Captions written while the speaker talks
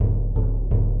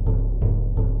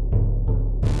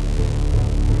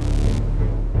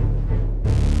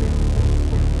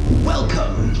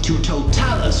to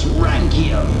Totalis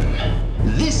Rankium.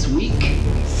 This week,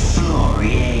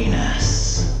 Florianus.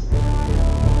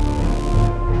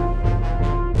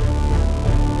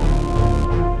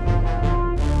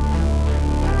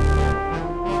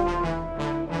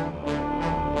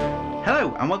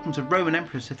 Hello, and welcome to Roman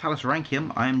Emperors Totalis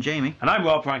Rankium. I am Jamie. And I'm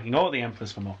Rob, ranking all the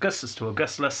emperors from Augustus to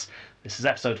Augustulus. This is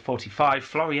episode 45,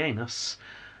 Florianus.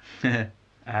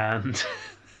 And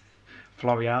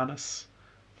Florianus.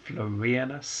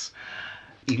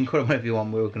 You can call him whatever you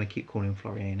want, we're going to keep calling him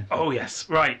Florianus. Oh yes,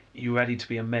 right. You ready to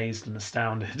be amazed and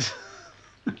astounded?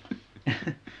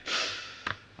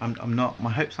 I'm not,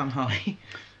 my hopes aren't high.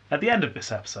 At the end of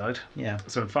this episode, Yeah.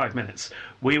 so in 5 minutes,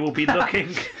 we will be looking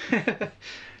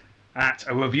at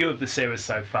a review of the series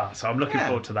so far. So I'm looking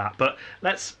forward to that. But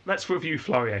let's review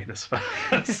Florianus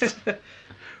first.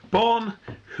 Born,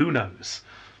 who knows?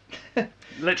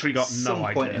 Literally got no idea.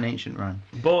 Some point in ancient Rome.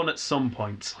 Born at some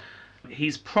point.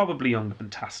 He's probably younger than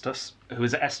Tacitus, who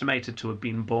is estimated to have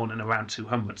been born in around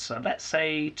 200. So let's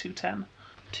say 210?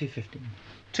 215.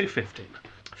 215.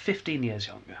 15 years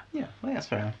younger. Yeah, well, that's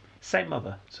fair enough. Same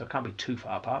mother, so it can't be too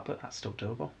far apart, but that's still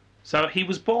doable. So he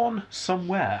was born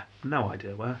somewhere. No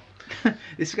idea where.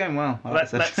 This is going well.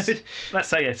 Let's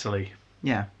say Italy.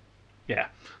 Yeah. Yeah,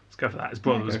 let's go for that. His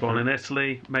brother was born in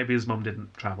Italy. Maybe his mum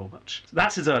didn't travel much.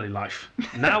 That's his early life.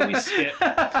 Now we skip.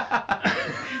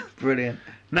 Brilliant.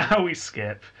 Now we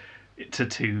skip to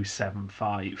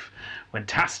 275, when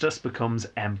Tacitus becomes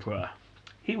emperor.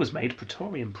 He was made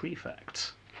Praetorian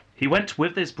prefect. He went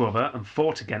with his brother and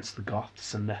fought against the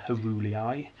Goths and the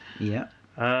Herulii, Yeah.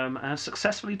 and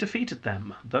successfully defeated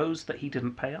them, those that he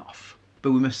didn't pay off.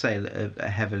 But we must say that a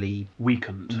heavily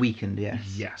Weakened.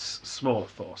 yes. Yes, smaller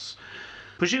force.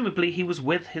 Presumably he was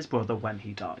with his brother when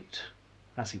he died,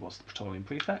 as he was the Praetorian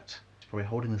prefect. He's probably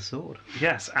holding the sword.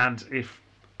 Yes, and if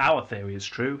our theory is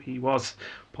true, he was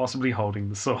possibly holding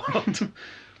the sword.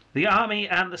 The army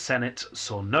and the Senate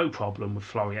saw no problem with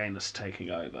Florianus taking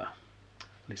over.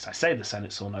 At least I say the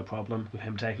Senate saw no problem with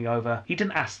him taking over. He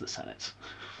didn't ask the Senate.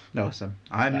 No, son.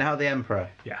 I'm now the emperor.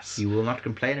 Yes. You will not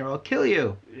complain or I'll kill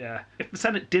you. Yeah. If the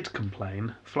Senate did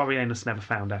complain, Florianus never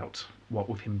found out, what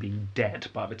with him being dead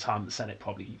by the time the Senate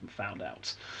probably even found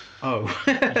out. Oh.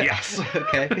 Yes.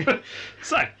 Okay.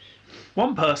 So,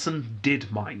 one person did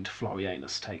mind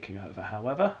Florianus taking over,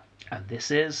 however, and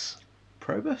this is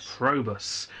Probus?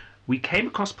 Probus. We came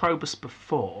across Probus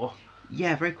before,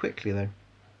 Yeah, very quickly though.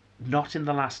 not in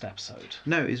the last episode.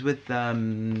 No, it's with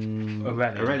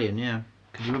Aurelian, yeah.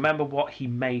 Can you remember what he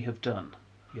may have done?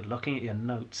 You're looking at your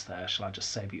notes there. Shall I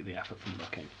just save you the effort from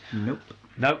looking? Nope.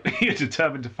 No, you're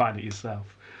determined to find it yourself.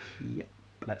 Yep.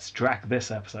 Let's drag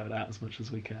this episode out as much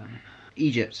as we can.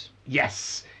 Egypt.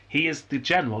 Yes, he is the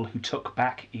general who took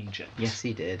back Egypt. Yes,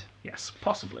 he did. Yes,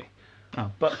 possibly.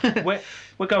 Oh. But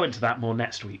we'll go into that more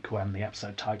next week when the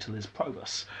episode title is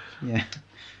Probus. Yeah.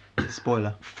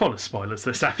 Spoiler. Full of spoilers,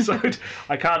 this episode.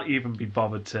 I can't even be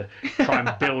bothered to try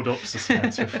and build up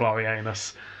suspense with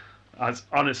Florianus. As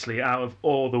honestly, out of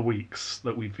all the weeks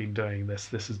that we've been doing this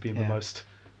has been the most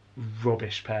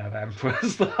rubbish pair of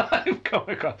emperors that I've come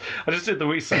across. I just did the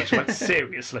research and went,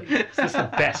 seriously, is this the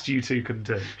best you two can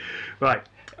do? Right.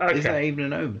 Okay. Is that even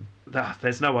an omen?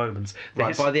 There's no omens.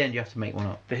 Right, by the end you have to make one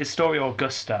up. The Historia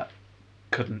Augusta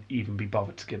couldn't even be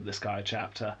bothered to give this guy a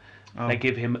chapter. Oh. They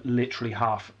give him literally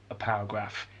half a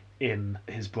paragraph in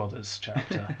his brother's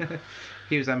chapter.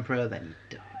 He was emperor, then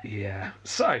he died. Yeah.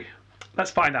 So,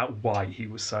 let's find out why he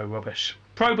was so rubbish.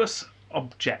 Probus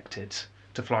objected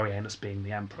to Florianus being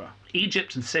the emperor.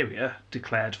 Egypt and Syria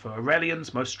declared for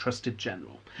Aurelian's most trusted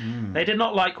general. They did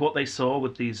not like what they saw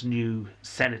with these new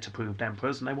Senate-approved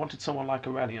emperors, and they wanted someone like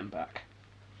Aurelian back.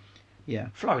 Yeah.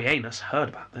 Florianus heard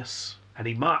about this, and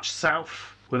he marched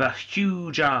south with a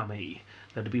huge army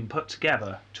that had been put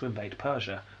together to invade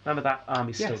Persia. Remember, that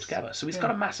army's still together, so he's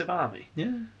got a massive army.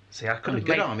 Yeah. See, I could And a have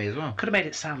good made, army as well. Could have made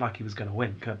it sound like he was going to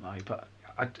win, couldn't I? But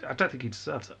I don't think he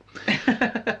deserves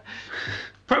it.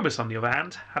 Probus, on the other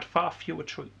hand, had far fewer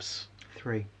troops.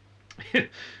 3.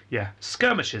 Yeah,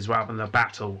 skirmishes rather than a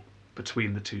battle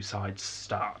between the two sides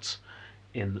start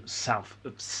in south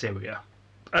of Syria.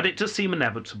 And it does seem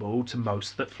inevitable to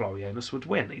most that Florianus would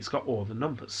win. He's got all the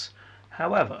numbers.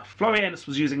 However, Florianus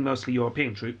was using mostly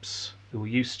European troops who were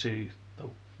used to the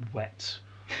wet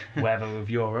weather of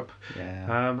Europe,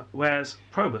 whereas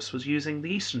Probus was using the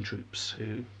eastern troops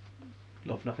who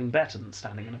loved nothing better than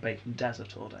standing in a baking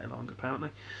desert all day long, apparently.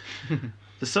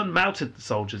 The sun melted the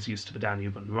soldiers used to the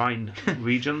Danube and Rhine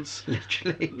regions.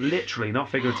 Literally, not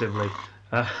figuratively.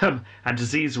 And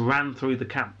disease ran through the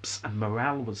camps, and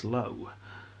morale was low.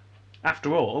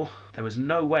 After all, there was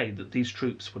no way that these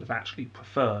troops would have actually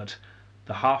preferred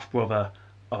the half-brother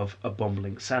of a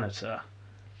bumbling senator,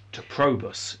 to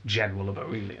Probus, general of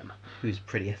Aurelian. Who's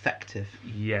pretty effective.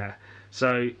 Yeah.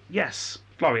 So, yes,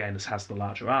 Florianus has the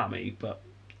larger army, but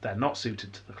they're not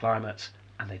suited to the climate,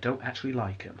 and they don't actually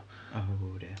like him.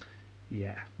 Oh dear.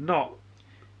 Yeah, not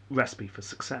recipe for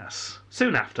success.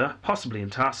 Soon after, possibly in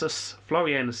Tarsus,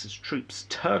 Florianus's troops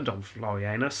turned on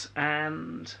Florianus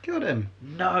and... Killed him.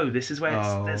 No, this is where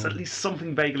Oh. there's at least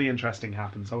something vaguely interesting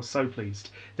happens. I was so pleased.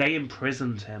 They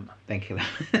imprisoned him. Then kill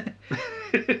him.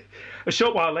 A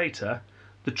short while later,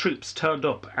 the troops turned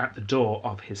up at the door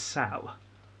of his cell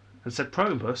and said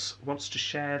Probus wants to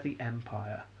share the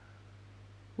empire.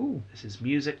 Ooh. This is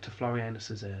music to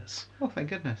Florianus's ears. Oh, thank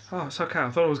goodness. Oh, it's okay. I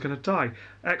thought I was going to die.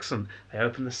 Excellent. They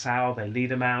open the cell, they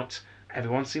lead him out.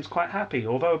 Everyone seems quite happy,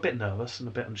 although a bit nervous and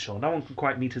a bit unsure. No one can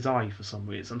quite meet his eye for some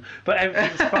reason, but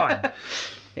everything's fine.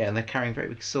 Yeah, and they're carrying very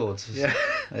big swords. Yeah.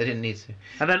 They didn't need to.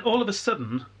 And then all of a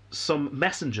sudden, some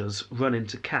messengers run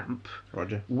into camp,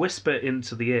 Roger. whisper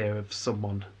into the ear of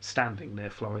someone standing near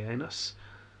Florianus,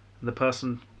 and the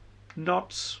person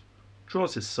nods,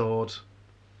 draws his sword,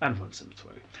 and runs him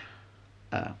through.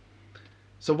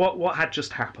 So what had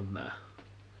just happened there?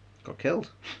 Got killed.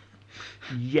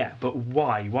 Yeah, but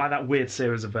why? Why that weird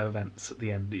series of events at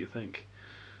the end, do you think?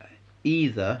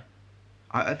 Either,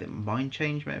 I think mind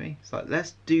change maybe. It's like,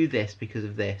 let's do this because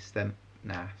of this, then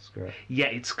nah, screw it. Yeah,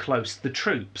 it's close. The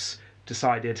troops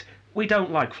decided, we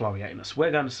don't like Florianus,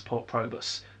 we're going to support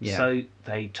Probus. Yeah. So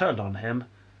they turned on him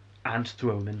and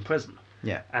threw him in prison.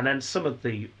 Yeah. And then some of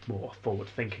the more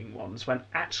forward-thinking ones went,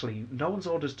 actually, no one's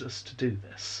ordered us to do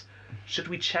this. Should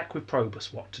we check with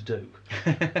Probus what to do?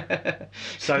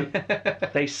 So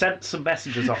they sent some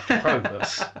messengers off to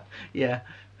Probus Yeah.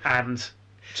 and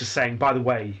just saying, by the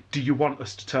way, do you want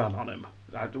us to turn on him?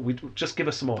 Just give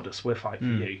us some orders, we'll fight for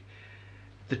you.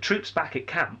 The troops back at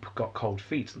camp got cold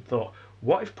feet and thought,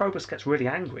 what if Probus gets really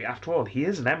angry? After all, he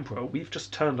is an emperor. We've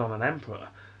just turned on an emperor.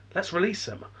 Let's release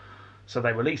him. So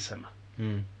they release him.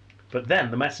 But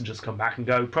then the messengers come back and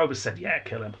go, Probus said, yeah,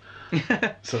 kill him.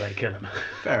 So they kill him.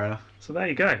 Fair enough. So there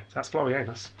you go. That's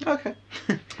Florianus. Okay.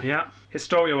 Yeah.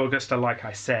 Historia Augusta, like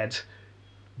I said,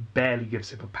 barely gives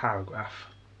him a paragraph.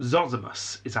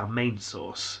 Zosimus is our main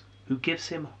source, who gives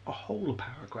him a whole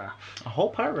paragraph. A whole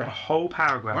A paragraph. whole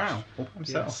paragraph. Wow. All by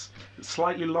himself. Yes. A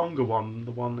slightly longer one than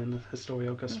the one in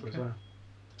Historia Augusta as well.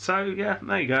 So, yeah,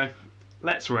 there you go.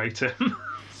 Let's rate him.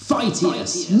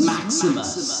 Phytius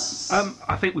Maximus.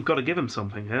 I think we've got to give him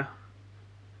something here.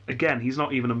 Again, he's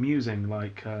not even amusing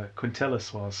like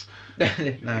Quintillus was.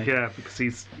 No. Yeah, because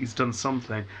he's done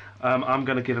something. I'm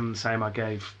going to give him the same I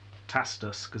gave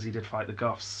Tacitus, because he did fight the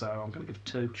Goths, so I'm going to give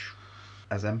 2.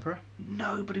 As emperor?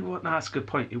 No, but he wasn't. No, that's a good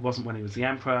point. It wasn't when he was the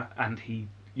emperor, and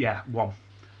 1.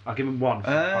 I'll give him 1 for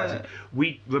fighting.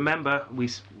 We remember we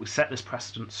set this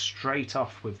precedent straight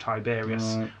off with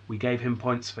Tiberius. We gave him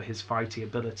points for his fighting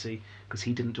ability because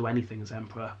he didn't do anything as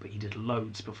emperor, but he did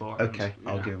loads before. Okay,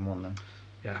 I'll give him 1 then.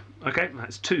 Yeah. Okay,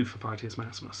 that's 2 for Phytius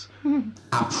Maximus.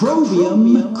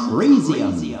 Approbium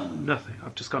Crasium. Nothing.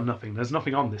 I've just got nothing. There's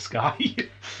nothing on this guy.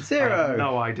 0. I have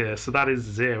no idea. So that is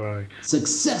 0.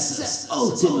 Successus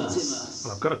Ultimus.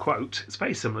 Well, I've got a quote. It's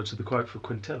very similar to the quote for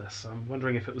Quintillus. I'm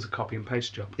wondering if it was a copy and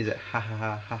paste job. Is it ha ha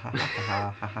ha ha ha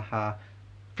ha ha ha ha?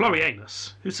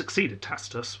 Florianus, who succeeded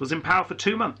Tacitus, was in power for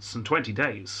 2 months and 20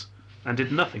 days, and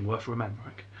did nothing worth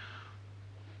remembering.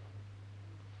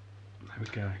 There we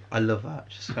go. I love that.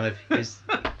 Just kind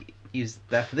of, he's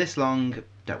there for this long,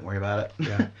 don't worry about it.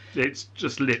 Yeah, it's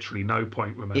just literally no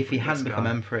point remembering. If he hadn't this become guy.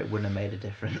 emperor, it wouldn't have made a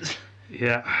difference.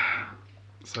 Yeah.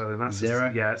 So that's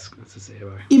 0? Yeah, it's a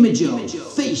 0. Imago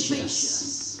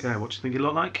Facius. Okay, what do you think he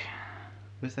looked like?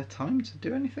 Was there time to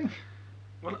do anything?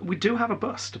 Well, we do have a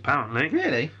bust, apparently.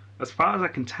 Really? As far as I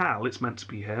can tell, it's meant to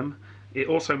be him. It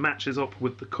also matches up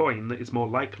with the coin that is more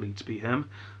likely to be him.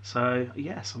 So,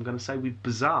 yes, I'm going to say we've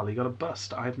bizarrely got a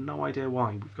bust. I have no idea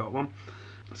why we've got one.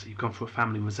 So you've gone for a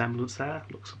family resemblance there.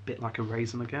 Looks a bit like a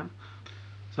raisin again.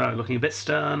 So, looking a bit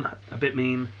stern, a bit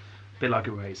mean, a bit like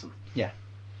a raisin. Yeah.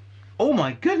 Oh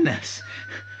my goodness!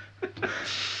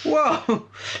 Whoa!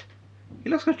 He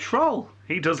looks like a troll.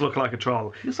 He does look like a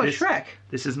troll. He looks like Shrek.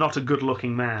 This is not a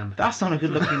good-looking man. That's not a good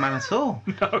looking man at all.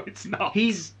 No, it's not.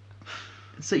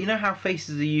 So you know how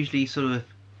faces are usually sort of,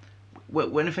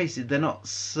 when a face is, they're not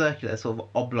circular, they're sort of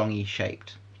oblong-y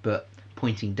shaped, but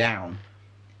pointing down.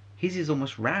 His is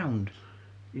almost round.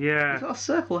 Yeah. He's got a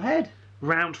circle head.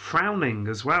 Round frowning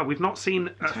as well. We've not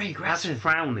seen It's very as aggressive.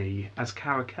 frowny as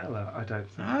Caracalla, I don't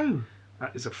think. No.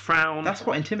 That is a frown. That's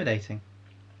quite intimidating.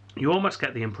 You almost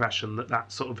get the impression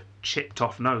that sort of chipped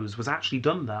off nose was actually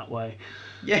done that way.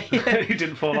 Yeah. He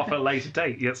didn't fall off at a later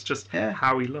date. It's just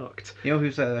how he looked. You know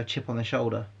who's a chip on the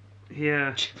shoulder?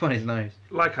 Yeah. Chip on his nose.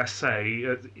 Like I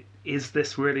say, is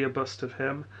this really a bust of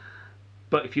him?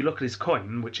 But if you look at his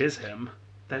coin, which is him,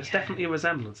 there's definitely a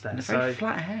resemblance there. And a very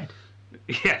flat head.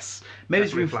 Yes. Maybe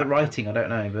it's room for the writing, I don't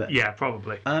know, but yeah,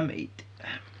 probably.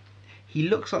 He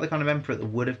looks like the kind of emperor that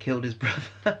would have killed his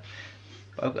brother.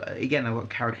 Again, I've got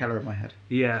Caracalla in my head.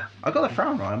 Yeah. I got the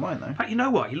frown right in mine, though. But you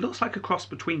know what? He looks like a cross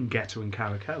between Getter and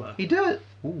Caracalla. He does.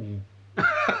 Ooh.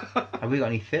 Have we got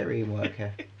any theory work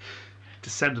here?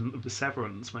 Descendant of the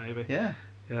Severans, maybe. Yeah.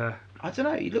 Yeah. I don't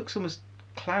know. He looks almost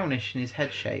clownish in his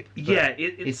head shape. Yeah,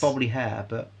 his bobbly hair,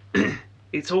 but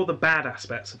it's all the bad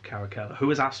aspects of Caracalla, who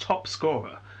is our top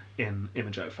scorer in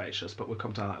Imago Facius, but we'll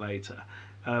come to that later.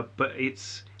 But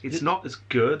it's not as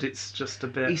good. It's just a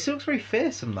bit. He still looks very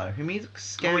fearsome, though. I mean, he looks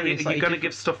scary. You're going to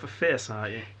give stuff a fierce,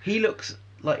 aren't you? He looks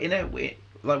like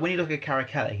like when you look at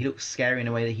Caracalla, he looks scary in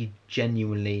a way that he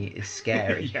genuinely is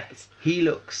scary. Yes. He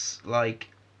looks like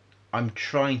I'm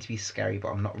trying to be scary, but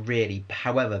I'm not really.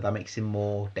 However, that makes him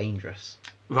more dangerous.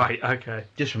 Right. Okay.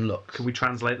 Just from looks. Can we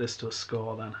translate this to a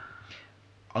score then?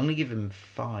 I'm gonna give him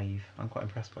 5. I'm quite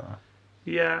impressed by that.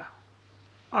 Yeah.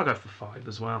 I'll go for 5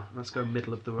 as well. Let's go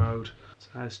middle of the road. So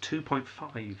that's 2.5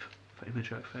 for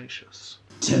Imago Facius.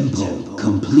 Tempo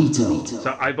completo.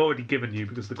 So I've already given you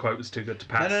because the quote was too good to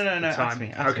pass. No. Time. Ask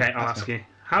me, Okay, I'll ask you.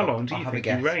 How long do you I'll think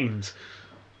have he a guess. reigned?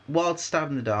 Wild stab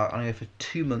in the dark. I'm gonna go for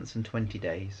 2 months and 20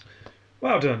 days.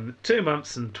 Well done. 2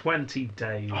 months and 20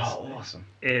 days. Oh, awesome!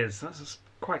 That's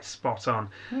quite spot on.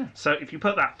 Yeah. So if you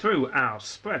put that through our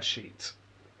spreadsheet,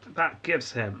 that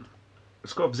gives him a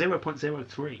score of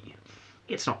 0.03.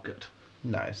 It's not good.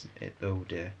 No, oh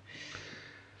dear.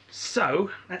 So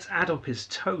let's add up his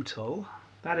total.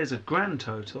 That is a grand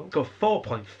total of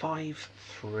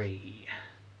 4.53,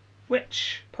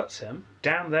 which puts him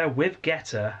down there with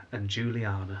Getter and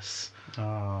Julianus.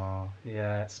 Oh,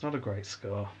 Yeah, it's not a great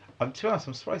score. to be honest,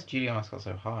 I'm surprised Julianus got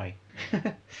so high.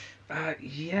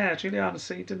 Yeah,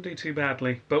 Julianus, he didn't do too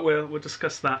badly, but we'll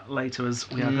discuss that later as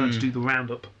we are going to do the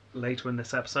roundup later in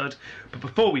this episode. But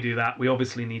before we do that, we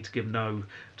obviously need to give no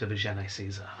to the Gene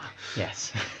Caesar.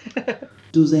 Yes.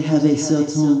 Do they have a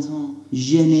certain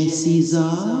Gene Caesar?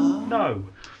 No.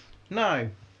 No.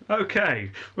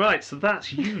 Okay, right, so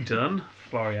that's you done,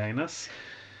 Florianus.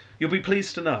 You'll be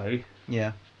pleased to know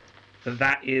Yeah.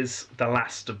 that is the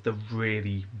last of the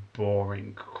really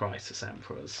boring Crisis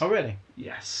Emperors. Oh really?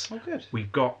 Yes. Oh good.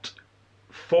 We've got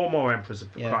 4 more Emperors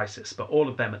of the Yeah. Crisis, but all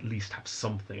of them at least have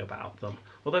something about them.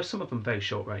 Although some of them very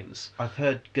short reigns. I've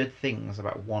heard good things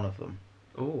about one of them.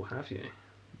 Oh, have you?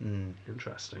 Mm.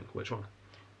 Interesting. Which one?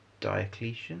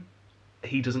 Diocletian.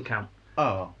 He doesn't count.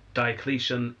 Oh,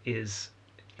 Diocletian is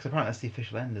because apparently that's the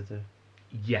official end of the.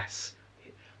 yes.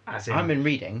 As in, I've been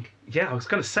reading. yeah, I was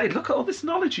going to say, look at all this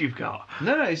knowledge you've got.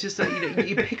 No, it's just that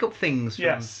you pick up things from.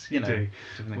 Yes, you do.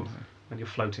 different things. When you're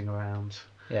floating around.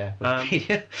 Yeah. Um,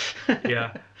 Wikipedia.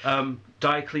 Yeah.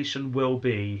 Diocletian will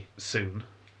be soon.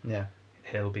 Yeah.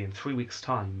 He'll be in 3 weeks'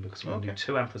 time because we'll do Okay.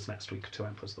 2 emperors next week, 2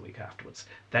 emperors the week afterwards.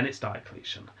 Then it's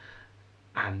Diocletian.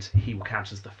 And he will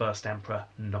count as the first emperor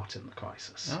not in the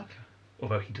crisis. Okay.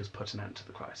 Although he does put an end to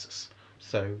the crisis.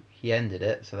 So he ended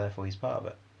it, so therefore he's part of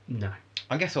it. No.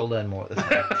 I guess I'll learn more at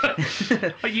this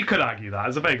time. You could argue that.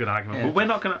 It's a very good argument. Yeah. But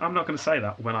I'm not going to say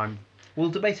that when I'm... We'll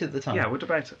debate it at the time. Yeah, we'll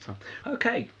debate it.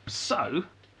 Okay, so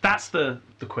that's the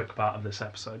quick part of this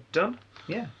episode done.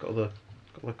 Yeah. Got all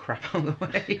the crap on the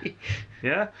way.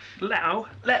 Yeah. Now,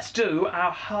 let's do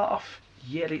our half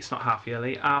yearly, it's not half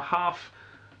yearly, our half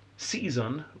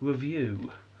season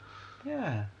review.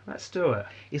 Yeah. Let's do it.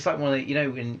 It's like one of the,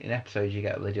 in episodes you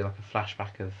get they do like a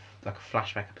flashback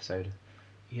episode.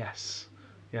 Yes.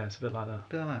 Yeah, it's a bit like that.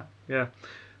 Bit like that. Yeah.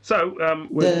 So,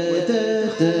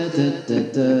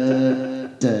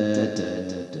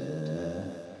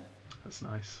 that's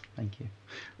nice. Thank you.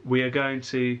 We are going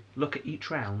to look at each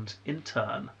round in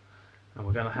turn, and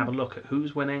we're going to have a look at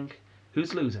who's winning,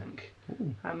 who's losing,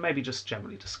 and maybe just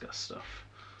generally discuss stuff.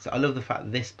 So I love the fact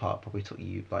that this part probably took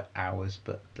you like hours,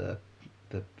 but the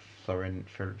Florin,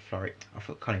 I can't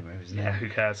even remember his name. Yeah, who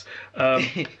cares?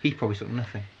 He probably took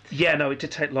nothing. Yeah, no, it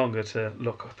did take longer to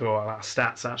look through all our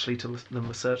stats actually than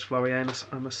research Florianus,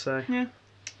 I must say. Yeah.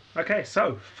 Okay,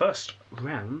 so first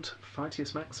round,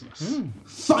 Phytius Maximus.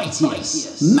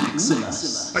 Phytius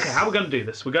Maximus. Okay, how are we going to do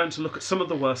this? We're going to look at some of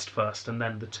the worst first, and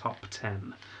then the top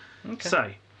 10. Okay.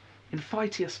 So, in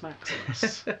Phytius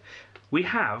Maximus, we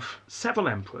have several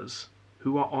emperors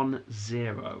who are on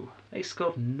 0. They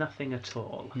scored nothing at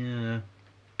all. Yeah.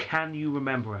 Can you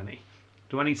remember any?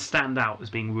 Do any stand out as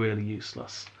being really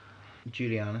useless?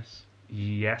 Julianus.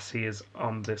 Yes, he is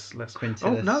on this list. Quintillus.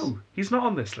 Oh no, he's not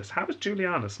on this list. How is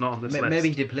Julianus not on this list? Maybe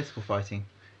he did political fighting.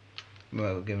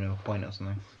 Well, we're giving him a point or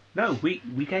something. No, we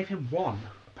gave him 1,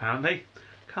 apparently.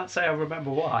 Can't say I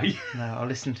remember why. No, I'll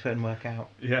listen to it and work out.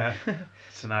 Yeah.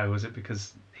 So no, was it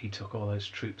because he took all those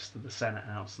troops to the Senate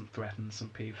House and threatened some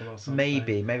people or something?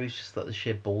 Maybe it's just like the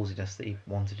sheer ballsiness that he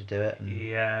wanted to do it. And...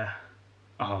 Yeah.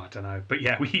 Oh, I don't know. But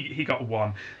yeah, he got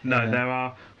 1. No,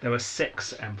 Yeah. there were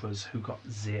 6 emperors who got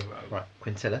 0. Right,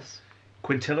 Quintillus.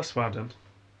 Quintillus, well done.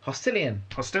 Hostilian.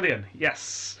 Hostilian,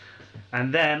 yes.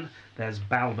 And then there's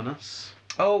Balbinus.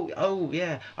 Oh,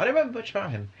 yeah. I don't remember much about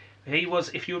him. He was,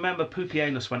 if you remember,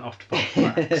 Pupienus went off to fight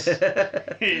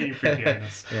Thrax.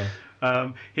 Pupienus.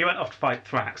 Yeah. He went off to fight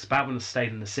Thrax. Balbinus stayed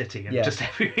in the city, and Yeah. just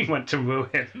everything went to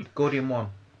ruin. Gordian 1.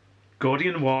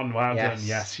 Gordian 1, well Yes. done.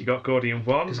 Yes, you got Gordian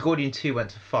 1. Because Gordian 2 went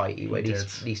to fight. He at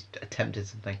did. least attempted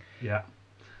something. Yeah.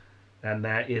 And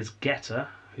there is Geta,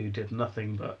 who did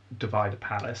nothing but divide a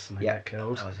palace and then get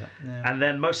killed. That was it. Yeah. And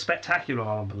then most spectacular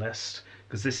on the list,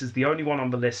 because this is the only one on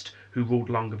the list who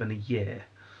ruled longer than a year.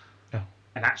 Oh.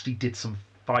 And actually did some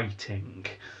fighting.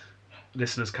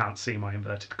 Listeners can't see my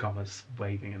inverted commas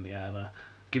waving in the air there.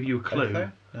 Give you a clue.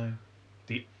 Otho? No.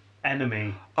 The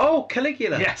enemy. Oh,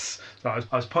 Caligula. Yes. So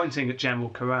I was pointing at General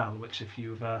Corral, which if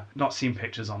you've not seen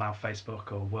pictures on our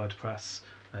Facebook or WordPress,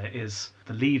 is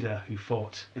the leader who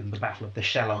fought in the Battle of The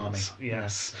Shell Army.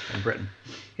 Yes. Yeah, in Britain.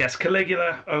 Yes,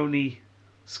 Caligula only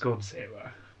scored 0.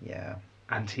 Yeah.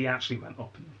 And he actually went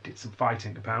up and did some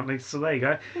fighting, apparently. So there you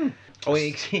go. Oh,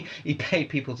 he paid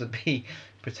people to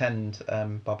pretend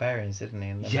barbarians, didn't he?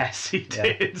 And then Yes, he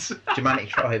did. Germanic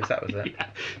tribes, that was it. Yeah.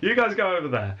 You guys go over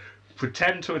there,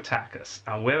 pretend to attack us,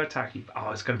 and we'll attack you.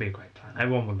 Oh, it's going to be a great plan.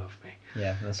 Everyone will love me.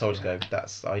 Yeah, and the soldiers go,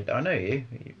 I know you.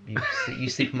 You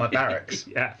sleep in my barracks.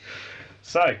 Yeah.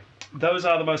 So, those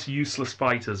are the most useless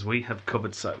fighters we have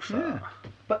covered so far. Yeah.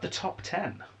 But the top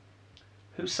 10,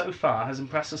 who so far has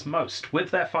impressed us most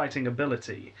with their fighting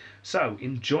ability. So,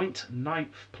 in joint 9th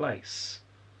place,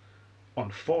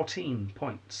 on 14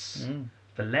 points,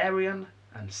 Valerian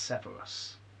and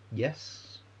Severus.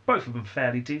 Yes. Both of them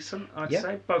fairly decent, I'd Yeah.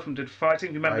 say. Both of them did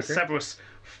fighting. You remember I agree. Severus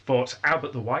fought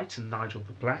Albert the White and Nigel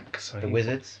the Black. So The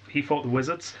Wizards. He fought the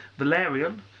Wizards.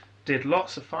 Valerian did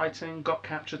lots of fighting, got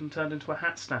captured and turned into a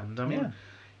hat stand. I mean, Yeah.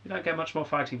 you don't get much more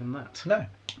fighting than that. No.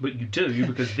 But you do,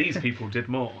 because these people did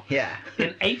more. Yeah.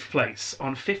 In 8th place,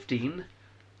 on 15,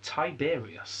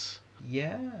 Tiberius.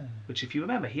 Yeah. Which, if you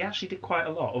remember, he actually did quite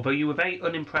a lot. Although you were very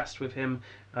unimpressed with him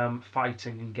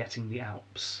fighting and getting the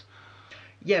Alps.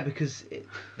 Yeah, because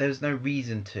there was no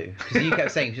reason to. Because you kept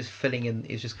saying he was just filling in,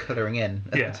 he was just colouring in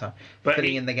at Yeah. the time. But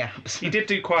filling in the gaps. He did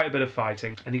do quite a bit of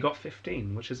fighting, and he got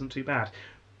 15, which isn't too bad.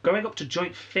 Going up to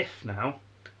joint 5th now,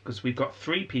 because we've got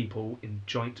 3 people in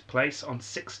joint place. On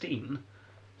 16,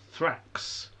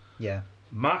 Thrax, Yeah.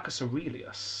 Marcus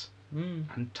Aurelius,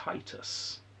 and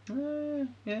Titus.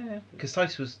 Yeah. Because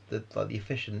Titus was the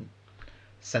efficient,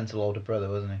 sensible older brother,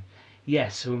 wasn't he?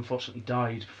 Yes, who unfortunately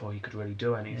died before he could really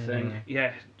do anything.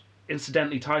 Yeah.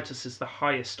 Incidentally, Titus is the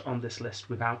highest on this list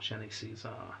without Jenny Caesar.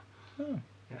 Oh.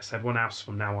 Yes, everyone else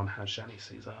from now on has Jenny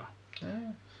Caesar.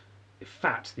 Yeah. In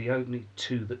fact, the only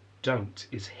 2 that don't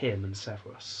is him and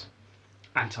Severus.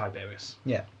 And Tiberius.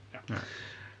 Yeah.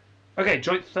 Okay,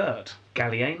 joint 3rd,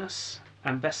 Gallienus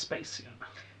and Vespasian.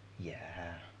 Yeah.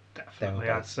 They were Definitely,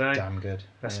 both I'd say. damn good.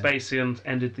 Vespasian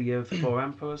ended the year with the 4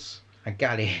 emperors. And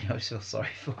Gallian, I feel sorry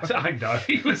for. I know,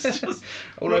 he was just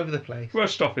All over the place.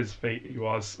 rushed off his feet, he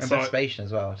was. And So, Vespasian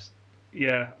as well.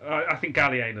 yeah, I think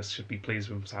Gallienus should be pleased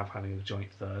with himself having a joint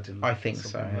 3rd. I think so,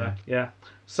 something yeah. there. Yeah.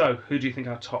 So, who do you think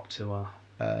our top 2 are?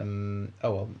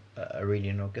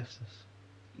 Aurelian Augustus.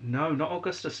 No, not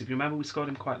Augustus. If you remember, we scored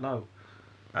him quite low.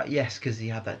 Yes, because he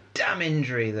had that damn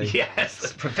injury that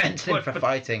Yes. prevented him from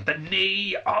fighting. The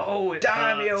knee. Oh, it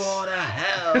Damn you hurts. all to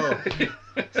hell!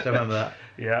 Still remember that.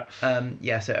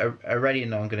 Yeah. So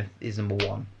Aurelian is number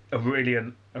 1.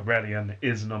 Aurelian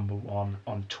is number 1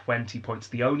 on 20 points.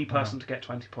 The only person to get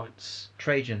 20 points.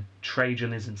 Trajan.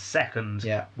 Trajan is in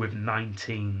 2nd with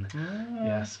 19.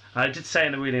 Yes. I did say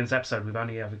in Aurelian's episode we've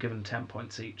only ever given 10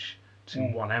 points each to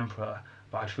one emperor,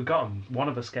 but I'd forgotten. One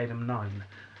of us gave him 9.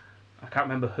 I can't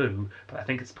remember who, but I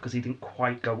think it's because he didn't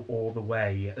quite go all the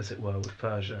way, as it were, with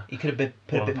Persia. He could have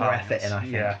put a bit more effort in, I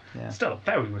think. Yeah. Still a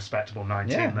very respectable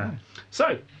 19 there.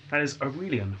 So, that is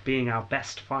Aurelian being our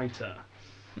best fighter.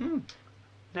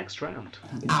 Next round.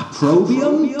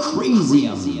 Approbium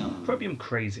Crasium. Approbium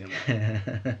Crasium.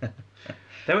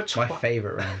 There were My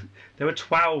favourite round. There were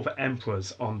 12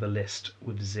 emperors on the list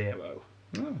with 0.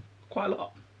 Oh. Quite a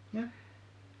lot. Yeah.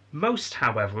 Most,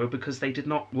 however, are because they did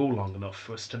not rule long enough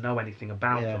for us to know anything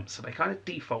about Yeah. them, so they kind of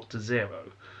default to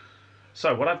 0.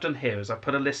 So what I've done here is I've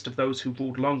put a list of those who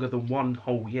ruled longer than 1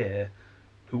 whole year,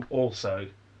 who also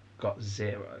got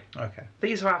 0. Okay.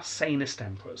 These are our sanest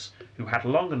emperors, who had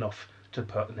long enough to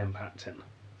put an impact in.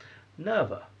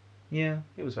 Nerva, Yeah.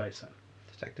 he was very sane.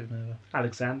 Detective Nova.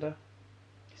 Alexander,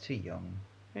 He's too young.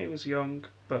 he was young,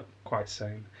 but quite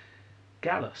sane.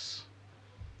 Gallus,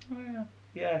 Oh yeah.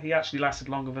 yeah, he actually lasted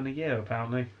longer than a year,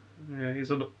 apparently. Yeah,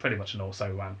 he's pretty much an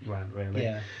also-ran, really.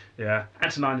 Yeah. Yeah.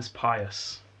 Antoninus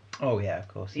Pius, Oh yeah, of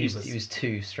course. He was- He was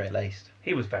too straight laced.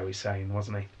 he was very sane,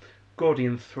 wasn't he?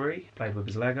 Gordian III, played with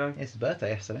his Lego. It's his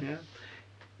birthday yesterday. Yeah.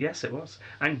 Yes, it was.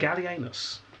 And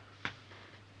Gallienus.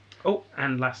 Oh,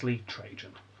 and lastly,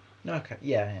 Trajan. Okay.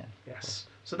 Yeah. Yes.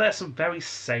 So there's some very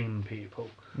sane people.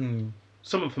 Hmm.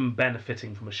 Some of them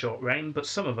benefiting from a short reign, but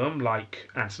some of them, like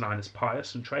Antoninus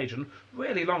Pius and Trajan,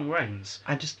 really long reigns.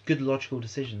 And just good logical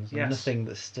decisions. And Yes. nothing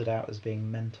that stood out as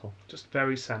being mental. Just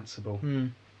very sensible. Hmm.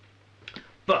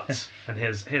 But, and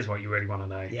here's what you really want to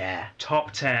know. Yeah.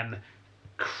 Top 10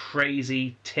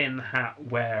 crazy tin hat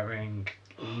wearing,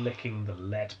 licking the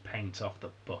lead paint off the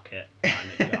bucket kind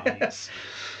of guys.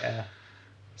 Yeah.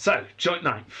 So, joint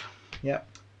ninth. Yep.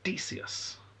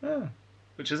 Decius, Oh.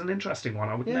 which is an interesting one.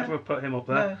 I would Yeah. never have put him up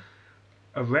there.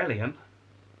 No. Aurelian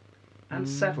and Mm.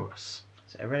 Severus.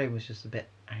 So Aurelian was just a bit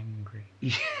angry.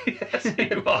 Yes,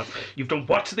 he was. You've done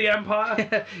what to the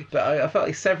Empire? But I felt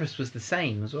like Severus was the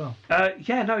same as well.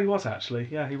 Yeah, no, he was actually.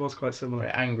 Yeah, he was quite similar.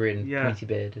 Very angry and Yeah. pointy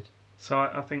bearded. So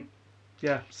I think,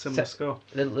 yeah, similar score.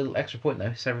 Little extra point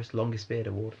though. Severus longest beard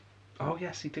award. Oh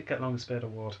yes, he did get longest beard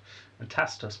award. And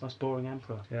Tacitus, most boring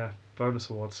emperor. Yeah, bonus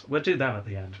awards. We'll do them at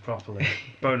the end properly.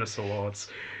 Bonus awards.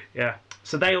 Yeah.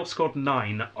 So they all scored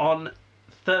 9 on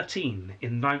 13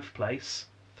 in 9th place.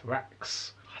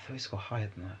 Thrax. I thought he scored higher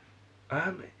than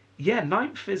that. Yeah,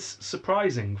 9th is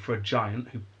surprising for a giant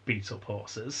who beat up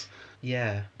horses.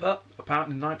 Yeah. But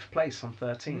apparently 9th place on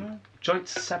 13. Yeah. Joint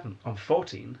 7th on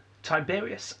 14.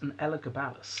 Tiberius and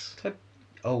Elagabalus.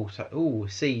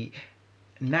 See,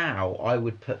 now I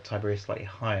would put Tiberius slightly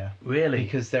higher Really?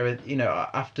 because there are,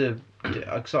 after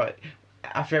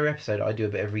every episode I do a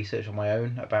bit of research on my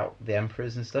own about the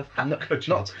emperors and stuff. Good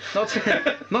job.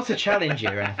 Not to challenge you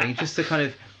or anything, just to kind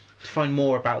of find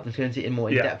more about them, to go into in more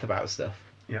in Yeah. depth about stuff.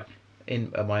 Yeah.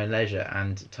 In at my own leisure,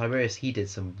 and Tiberius, he did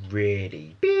some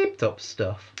really beeped up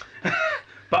stuff.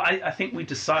 But I think we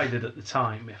decided at the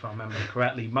time, if I remember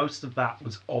correctly, most of that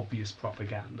was obvious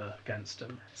propaganda against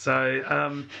him.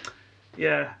 So,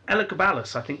 yeah,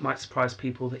 Elagabalus, I think, might surprise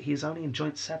people that he's only in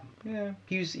joint 7. Yeah,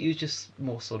 he was just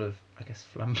more sort of, I guess,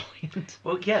 flamboyant.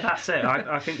 Well, yeah, that's it.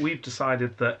 I think we've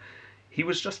decided that he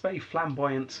was just very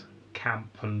flamboyant,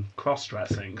 camp, and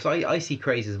cross-dressing. Because I see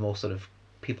crazy as more sort of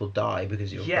people die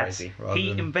because you're Yes, crazy, rather he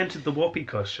than invented the whoopee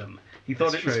cushion. He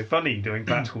thought That's it was true. funny doing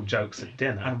practical jokes at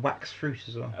dinner. and wax fruit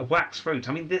as well. A wax fruit.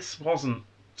 I mean, this wasn't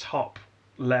top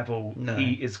level. No.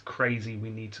 He is crazy.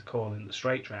 We need to call in the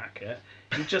straitjacket.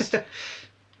 He just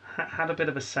had a bit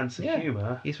of a sense of Yeah,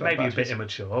 humour. he's right Maybe a back to bit his-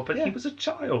 immature, but Yeah. he was a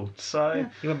child. So Yeah,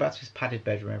 he went back to his padded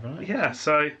bedroom every night. yeah.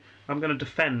 So I'm going to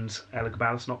defend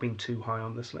Elagabalus not being too high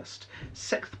on this list.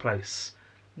 6th place,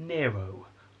 Nero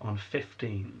on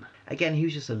 15. Again, he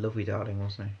was just a lovely darling,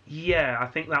 wasn't Yeah, I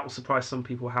think that will surprise some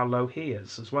people how low he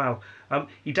is as well.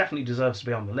 He definitely deserves to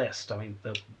be on the list. I mean,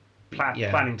 the Yeah.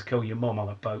 planning to kill your mum on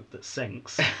a boat that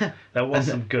sinks. There was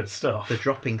some good stuff. he? The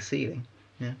dropping ceiling.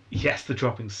 Yes, the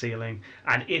dropping ceiling,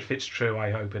 and if it's true, I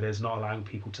hope it is, not allowing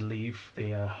people to leave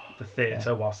the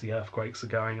theatre whilst the earthquakes are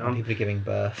going And on. people are giving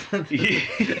birth.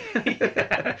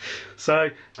 Yeah. So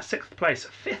 6th place,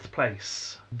 5th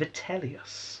place,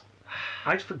 Vitellius.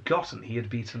 I'd forgotten he had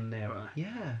beaten Nero.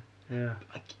 Yeah. Yeah.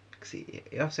 See,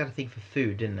 he obviously had a thing for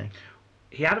food, didn't he?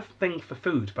 He had a thing for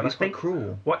food, but He's I quite think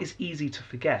cruel. what is easy to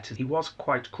forget is he was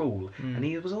quite cruel, Mm. and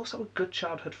he was also a good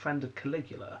childhood friend of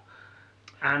Caligula.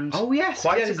 And Oh yes,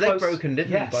 quite he had a his leg close- broken,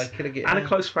 didn't yes, he? By Caligula. and a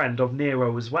close friend of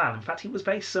Nero as well. In fact, he was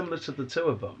very similar to the two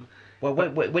of them. Well,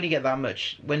 when you get that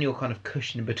much, when you're kind of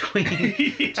cushioned between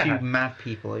Yeah. two mad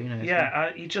people, it's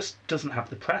Yeah, he just doesn't have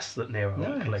the press that Nero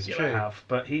No, and it's Caligula true. have,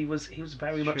 but he was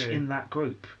very It's much true. in that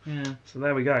group. yeah. So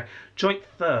there we go. Joint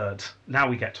 3rd. Now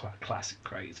we get to our classic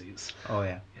crazies. Oh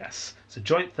yeah. Yes. So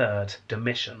joint 3rd,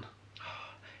 Domitian.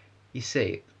 You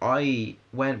see,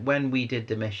 when we did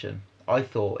the mission, I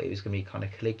thought it was going to be kind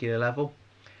of Caligula level,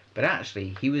 but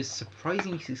actually he was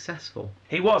surprisingly successful,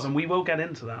 He was, and we will get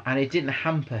into that. and it didn't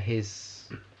hamper his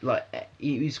I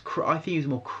think he was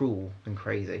more cruel than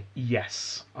crazy.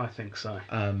 Yes, I think so.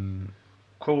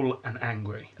 cruel and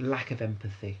angry. Lack of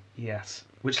empathy. Yes.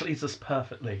 Which leads us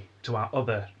perfectly to our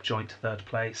other joint third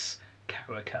place,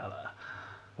 Caracalla.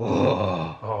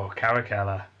 Oh, Oh,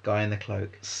 Caracalla. guy in the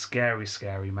cloak. Scary,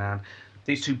 scary man.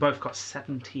 These two both got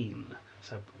 17,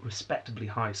 so respectably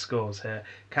high scores here.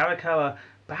 Caracalla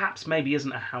perhaps maybe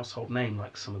isn't a household name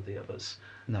like some of the others,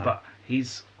 No. but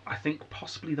he's, I think,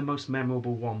 possibly the most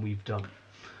memorable one we've done.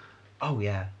 Oh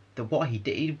yeah, what he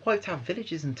did, he wiped out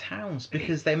villages and towns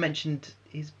because they mentioned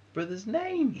his brother's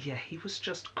name. Yeah, he was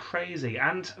just crazy.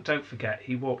 And don't forget,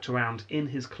 he walked around in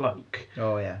his cloak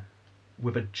Oh yeah.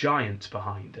 with a giant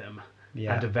behind him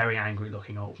Yeah. and a very angry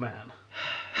looking old man.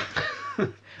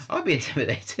 I'd be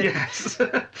intimidated. Yes.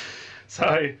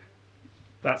 So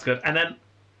that's good. And then,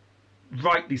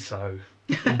 rightly so,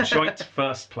 in joint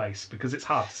first place, because it's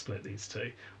hard to split these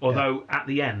two. Although at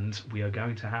the end we are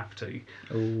going to have to,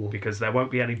 Ooh. because there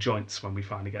won't be any joints when we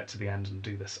finally get to the end and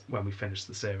do this when we finish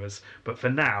the series. But for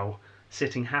now,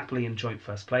 sitting happily in joint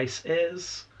first place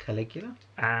is Caligula?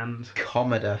 and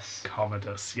Commodus.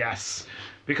 Commodus. Yes,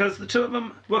 because the two of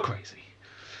them were crazy.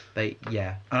 And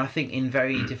I think in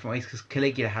very different ways because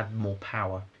Caligula had more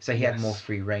power, so he had Yes. more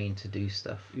free reign to do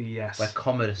stuff. Yes. Where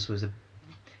Commodus was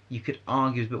you could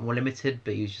argue he was a bit more limited,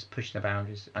 but he was just pushing the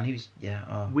boundaries, and he was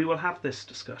We will have this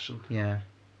discussion yeah.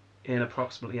 in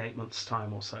approximately 8 months'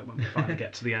 time or so when we finally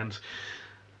get to the end.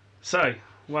 So,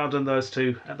 well done those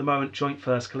two. At the moment, joint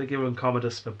first, Caligula and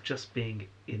Commodus for just being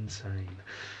insane.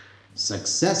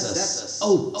 Successus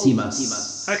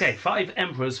Ultimus. Okay, 5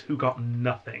 emperors who got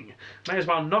nothing. May as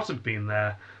well not have been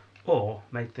there, or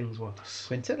made things worse.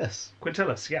 Quintillus.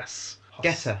 Quintillus, yes.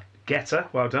 Geta. Geta,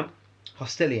 well done.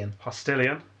 Hostilian.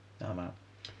 Hostilian. Oh man.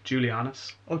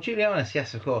 Julianus, Oh, Julianus,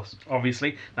 yes, of course.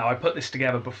 obviously. Now, I put this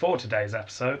together before today's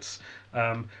episodes,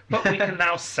 but we can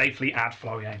now safely add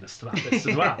Florianus to that list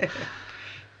as well.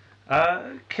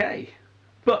 Okay.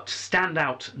 But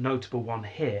standout notable one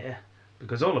here,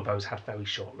 because all of those had very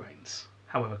short reigns.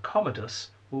 However,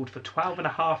 Commodus ruled for 12 and a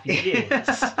half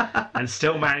years and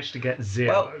still managed to get 0.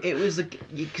 Well, it was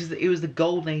because it was the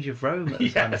golden age of Rome at the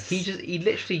time. Yes. He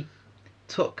literally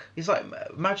took. It's like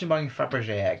imagine buying a Fabergé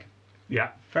egg, Yeah.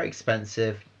 very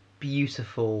expensive,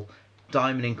 beautiful,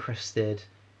 diamond encrusted,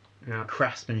 Yeah.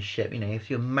 craftsmanship. You know, if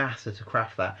you're a master to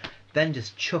craft that, then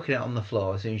just chucking it on the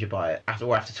floor as soon as you buy it after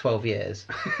 12 years,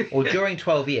 or during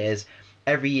 12 years.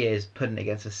 Every year is putting it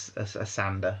against a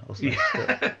sander or something.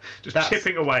 Yeah. Just That's-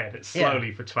 chipping away at it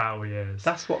slowly for 12 years.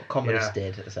 That's what Commodus Yeah.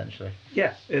 did, essentially.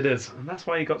 Yeah, it is. And that's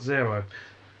why he got 0.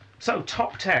 So,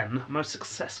 top 10 most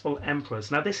successful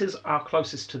emperors. Now, this is our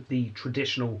closest to the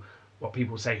traditional, what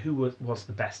people say, who was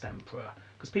the best emperor.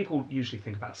 Because people usually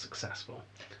think about successful.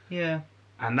 Yeah.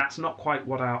 And that's not quite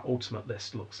what our ultimate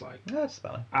list looks like. No, that's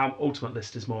about it. Our ultimate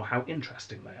list is more how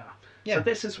interesting they are. Yeah. So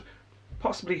this is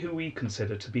possibly who we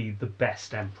consider to be the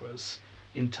best emperors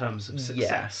in terms of success.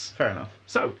 Yes, fair enough.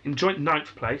 So, in joint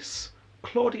 9th place,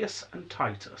 Claudius and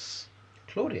Titus.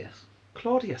 Claudius.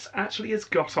 Claudius actually has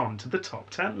got on to the top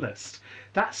 10 list.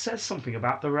 That says something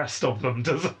about the rest of them,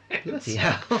 doesn't it? Bloody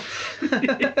hell.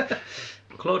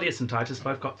 Claudius and Titus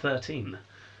both got 13.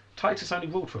 Titus only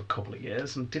ruled for a couple of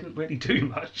years and didn't really do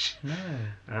much. No.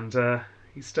 And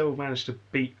he still managed to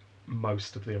beat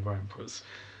most of the other emperors.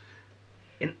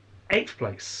 In 8th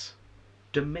place,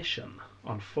 Domitian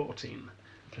on 14.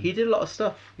 He did a lot of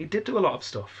stuff. He did do a lot of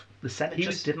stuff. The Senate He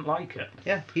just was- didn't like it.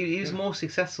 Yeah, he was Yeah. more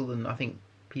successful than I think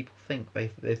people think.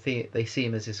 They see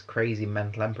him as this crazy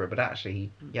mental emperor, but actually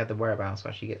he had the whereabouts to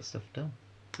actually get stuff done.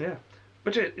 Yeah.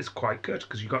 Which is quite good,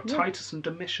 because you've got Yeah. Titus and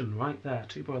Domitian right there,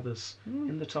 two brothers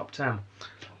in the top 10.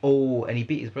 Oh, and he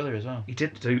beat his brother as well. He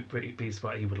did do pretty beats,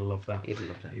 but he would have loved that. He'd have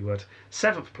loved it. He would.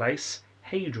 7th place,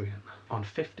 Hadrian on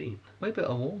 15. Way a bit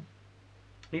on wall.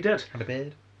 He did. Had a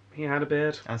beard. He had a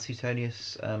beard. And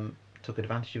Suetonius took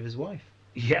advantage of his wife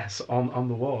Yes, on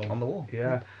the wall. on the wall.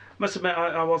 Yeah. Must admit,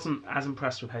 I wasn't as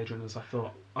impressed with Hadrian as I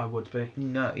thought I would be.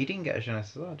 No, he didn't get a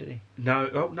jeunesse as well, did he?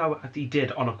 No, he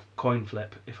did on a coin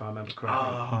flip, if I remember correctly.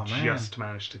 Oh, He man. just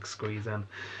managed to squeeze in.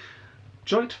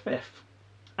 Joint 5th,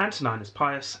 Antoninus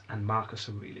Pius and Marcus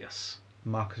Aurelius.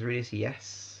 Marcus Aurelius,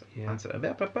 yes. Yeah.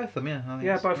 But both of them, yeah. I think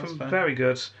Yeah, that's- both of that's them fair. very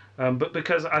good. But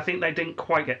because I think they didn't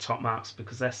quite get top marks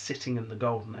because they're sitting in the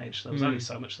golden age. There was only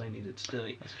so much they needed to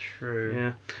do. That's true.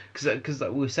 Yeah. Because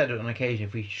we've said it on occasion,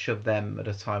 if we shoved them at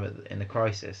a time in the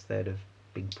crisis, they'd have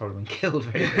probably been killed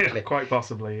very quickly. Quite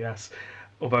possibly, yes.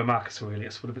 Although Marcus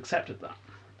Aurelius would have accepted that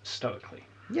stoically.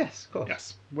 Yes, of course.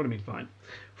 Yes, would have been fine.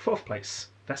 4th place,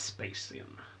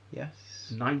 Vespasian. Yes.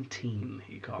 19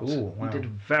 he got. Ooh, wow. He did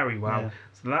very well. Yeah.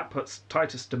 So that puts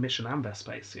Titus, Domitian, and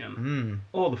Vespasian, Mm.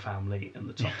 all the family, in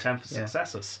the top 10 for Yeah.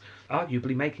 successors,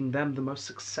 arguably making them the most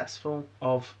successful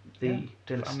of the Yeah,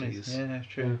 dynasties. Yeah, that's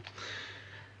true.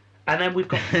 And then we've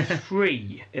got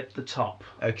 3 at the top,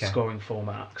 Okay. scoring 4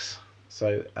 marks.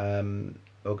 So,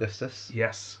 Augustus,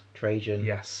 Yes, Trajan,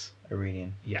 yes,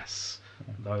 Aurelian. yes.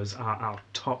 Those are our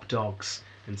top dogs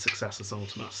in Successus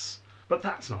Ultimus. But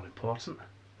that's not important.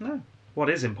 No. What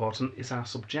is important is our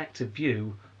subjective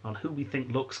view on who we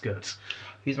think looks good.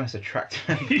 Who's most attractive?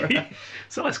 Emperor?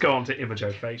 So let's go on to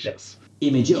Imago Facius.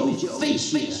 Imago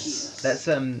Facius.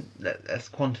 Let's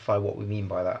quantify what we mean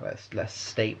by that. Let's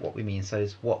state what we mean. So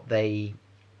it's what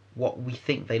we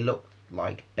think they look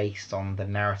like based on the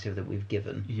narrative that we've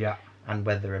given, Yeah, and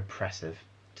whether they're impressive.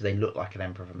 Do they look like an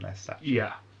emperor from their statue?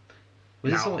 yeah,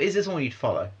 Is this one you'd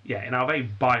follow? yeah. In our very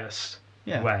biased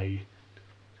Yeah. way,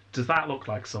 does that look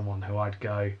like someone who I'd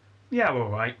go, yeah, all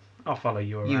right, I'll follow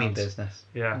you around? You mean business?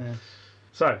 Yeah.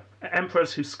 So,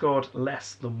 emperors who scored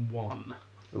less than 1.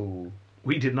 Ooh,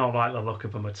 We did not like the look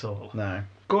of them at all. no.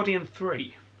 Gordian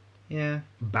 3, Yeah.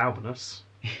 Balbinus,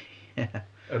 Yeah.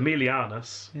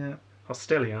 Aemilianus, Yeah.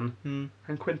 Hostilian, Hmm.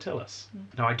 and Quintillus.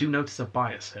 Now, I do notice a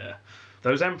bias here.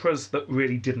 Those emperors that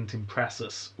really didn't impress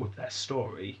us with their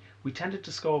story, we tended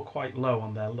to score quite low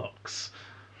on their looks,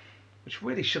 which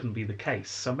really shouldn't be the case.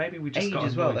 So maybe we just Age got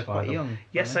as well. annoyed They're by quite them. young.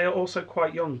 Yes, aren't they are also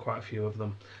quite young, quite a few of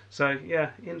them. So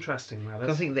yeah, interesting that 'Cause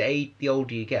I is. think the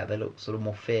older you get, they look sort of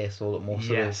more fierce, or look more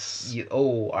sort Yes.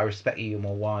 of. I respect you. You're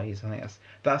more wise. I think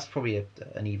that's probably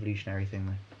an evolutionary thing,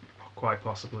 though. Quite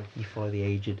possibly. You follow the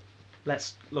aged.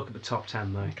 Let's look at the top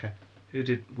 10 though. Okay. Who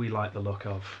did we like the look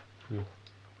of? We'd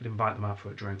invite them out for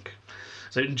a drink.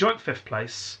 So in joint 5th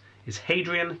place is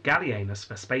Hadrian, Gallienus,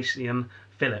 Vespasian,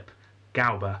 Philip,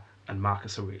 Galba, and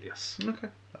Marcus Aurelius. Okay.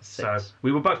 That's So 6.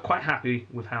 we were both quite happy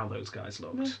with how those guys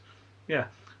looked. Yeah,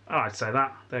 I'd say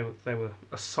that they were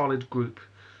a solid group.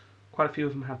 Quite a few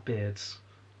of them had beards.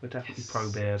 We're definitely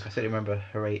pro beard. I certainly remember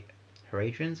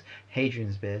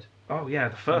Hadrian's beard. Oh yeah,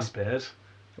 the first beard.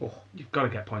 Oh, You've got to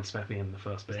get points for being the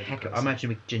first beard. I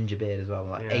imagine a big ginger beard as well,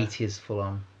 like Yeah. 80s full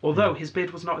on. Although his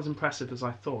beard was not as impressive as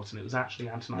I thought, and it was actually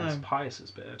Antoninus No.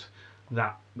 Pius's beard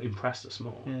that impressed us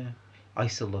more. Yeah. I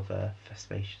still love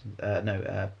Vespasian.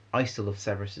 I still love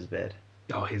Severus's beard.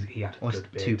 Oh, he had a Almost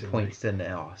good beard. 2 didn't points, didn't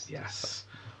it? Oh, He? it's Yes.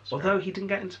 just Although he didn't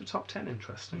get into the top 10,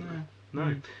 interestingly.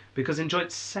 No. Because in joint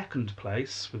 2nd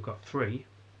place, we've got 3.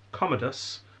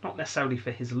 Commodus, not necessarily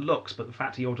for his looks, but the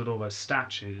fact he ordered all those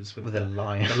statues with a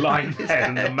lion. the lion head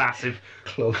and the massive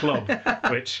Club.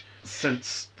 which,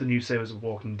 since the new series of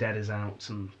Walking Dead is out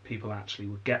and people actually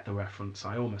would get the reference,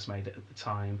 I almost made it at the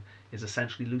time, is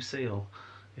essentially Lucille,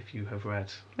 if you have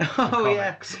read the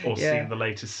comics or seen the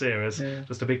latest series. Yeah.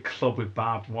 Just a big club with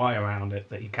barbed wire around it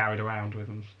that he carried around with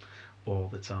him all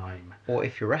the time. Or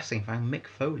if you're a wrestling fan, Mick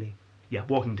Foley. Yeah,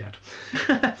 Walking Dead.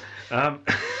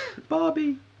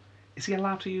 Barbie. Is he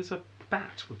allowed to use a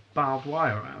bat with barbed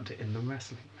wire around it in the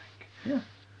wrestling ring?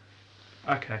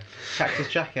 Yeah. Okay. Cactus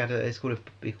Jack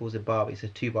he calls it Barbie. It's a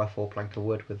 2x4 plank of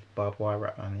wood with barbed wire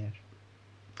wrapped around the edge.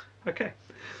 Okay.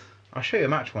 I'll show you a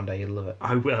match one day. You'll love it.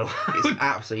 I will. It's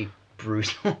absolutely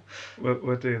brutal.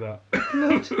 We'll do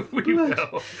that. We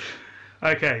will.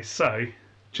 Okay, so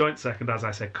joint 2nd, as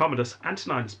I said, Commodus,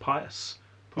 Antoninus Pius,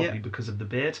 probably Yeah. because of the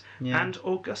beard, Yeah. and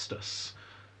Augustus,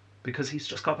 because he's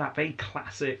just got that very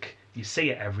classic. You see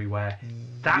it everywhere.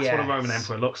 That's what a Roman Yes.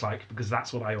 emperor looks like, because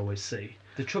that's what I always see.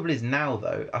 The trouble is now,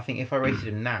 though, I think if I rated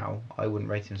him now, I wouldn't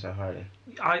rate him so highly.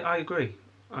 I agree.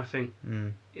 I think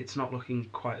Mm. it's not looking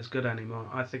quite as good anymore.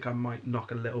 I think I might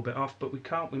knock a little bit off, but we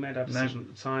can't. We made our decision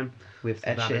at the time. We've So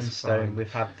etched that it in is stone. fine.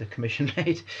 We've had the commission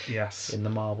made Yes. in the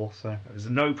marble. So There's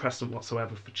no precedent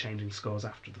whatsoever for changing scores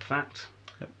after the fact,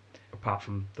 Yep. apart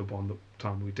from the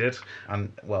time we did.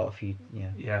 and well, if you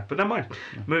Yeah, but never mind.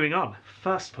 Moving on.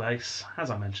 First place, as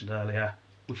I mentioned earlier,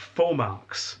 with 4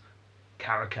 marks,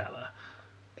 Caracalla.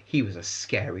 he was a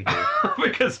scary dude.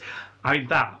 Because, I mean,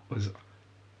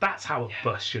 that's how a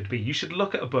bust should be. You should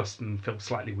look at a bust and feel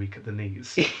slightly weak at the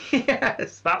knees.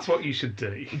 Yes. That's what you should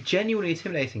do. Genuinely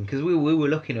intimidating because we were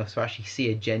lucky enough to actually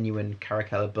see a genuine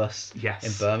Caracalla bust Yes.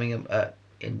 in Birmingham,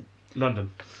 in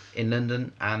London.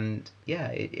 London, and yeah,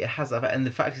 it has that. And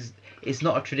the fact is, it's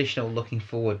not a traditional looking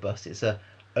forward bust. It's a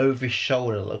over his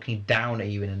shoulder, looking down at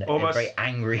you in a Almost very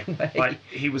angry way. Like,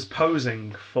 he was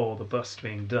posing for the bust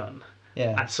being done.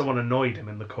 yeah, And someone annoyed him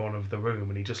in the corner of the room,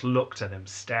 and he just looked at him,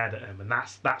 stared at him, and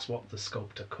that's what the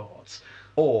sculptor caught.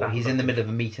 or that he's in the look. middle of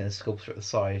a meeting, and the sculptor at the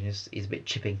side, and he's a bit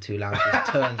chipping too loud. He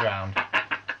just turns around,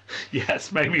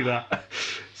 Yes, maybe that.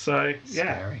 So,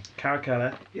 yeah, Scary.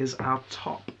 Caracalla is our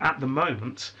top at the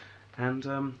moment,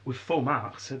 and with full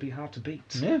marks, it'd be hard to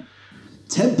beat. Yeah.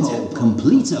 Tempo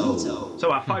completo.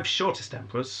 So our 5 shortest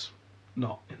emperors,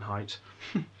 not in height.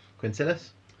 Quintillus?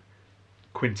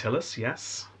 Quintillus,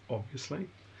 yes, obviously.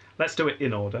 Let's do it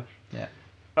in order. Yeah.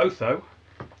 Otho,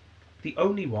 the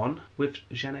only one with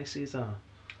Gene Caesar.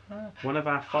 One of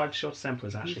our 5 shortest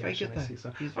emperors actually very had good, Gene though.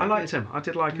 Caesar. He's I very liked good. him. I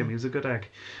did like him. He was a good egg.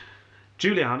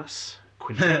 Julianus,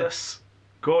 Quintillus,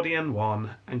 Gordian I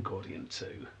and Gordian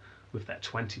II with their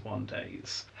 21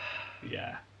 days.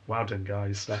 Yeah. Well done,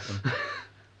 guys. Bless him.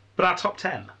 But our top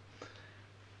 10.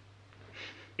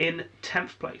 In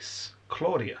 10th place,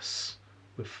 Claudius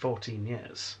with 14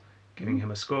 years, giving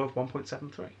him a score of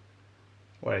 1.73.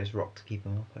 Well, it's rock to keep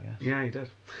him up, I guess. Yeah, he did.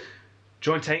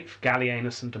 Joint 8th,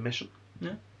 Gallienus and Domitian.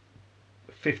 Yeah.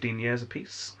 15 years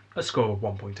apiece, a score of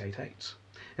 1.88.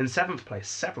 In 7th place,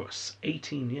 Severus,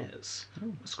 18 years,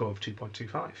 a score of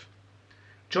 2.25.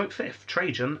 Joint 5th,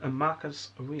 Trajan and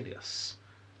Marcus Aurelius,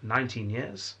 19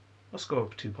 years, a score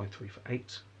of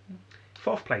 2.38.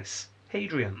 4th place,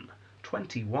 Hadrian,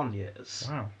 21 years.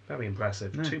 Wow. Very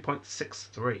impressive, Yeah.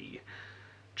 2.63.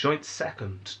 Joint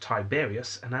 2nd,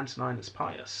 Tiberius and Antoninus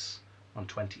Pius, on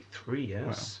 23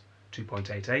 years,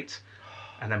 2.88.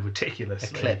 And then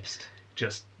ridiculously, Eclipsed.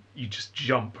 you just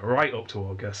jump right up to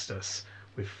Augustus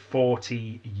with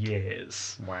 40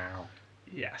 years. Wow.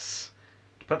 Yes.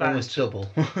 Put that Almost double.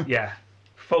 yeah,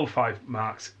 full 5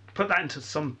 marks. Put that into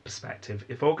some perspective.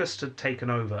 If August had taken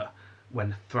over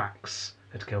when Thrax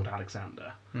had killed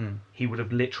Alexander, he would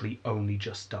have literally only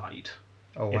just died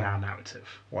Oh, in wow. our narrative.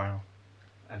 Wow.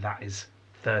 And that is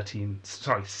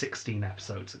 16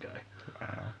 episodes ago.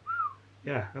 Wow.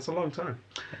 Yeah, that's a long time.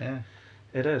 Yeah.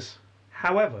 It is.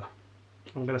 However,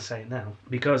 I'm going to say it now,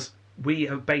 because we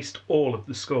have based all of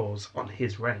the scores on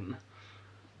his reign,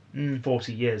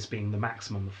 40 years being the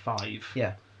maximum of 5,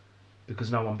 Yeah.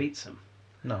 because no one beats him.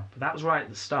 No. But that was right at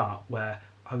the start, where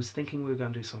I was thinking we were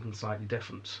going to do something slightly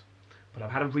different. But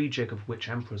I've had a rejig of which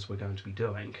emperors we're going to be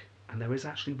doing, and there is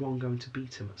actually one going to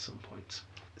beat him at some point.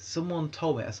 Someone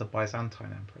told me that's a Byzantine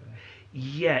emperor.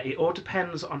 Yeah, it all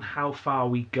depends on how far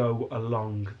we go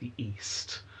along the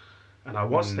east. And I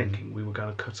was thinking we were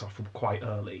going to cut off quite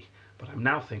early, but I'm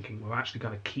now thinking we're actually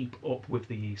going to keep up with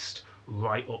the east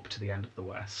right up to the end of the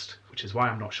west, which is why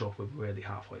I'm not sure if we're really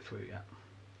halfway through yet.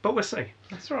 But we'll see.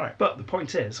 That's right. But the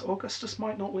point is, Augustus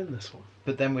might not win this one.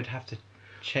 But then we'd have to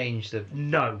change the...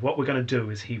 No, what we're going to do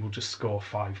is he will just score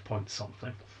 5 points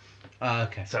something.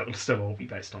 okay. So it'll still all be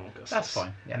based on Augustus. That's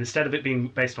fine, yeah. And instead of it being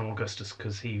based on Augustus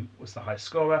because he was the highest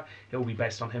scorer, it will be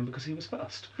based on him because he was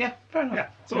first. Yeah, fair enough. Yeah,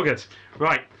 it's all good.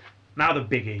 Right, now the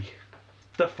biggie,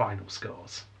 the final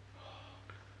scores.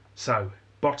 So,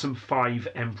 bottom 5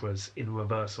 emperors in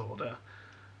reverse order.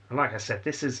 And like I said,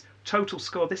 this is total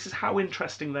score. This is how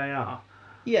interesting they are.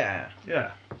 Yeah.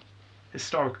 Yeah.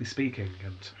 Historically speaking,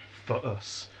 and for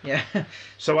us. Yeah.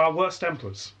 So our worst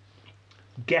emperors.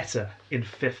 Getter in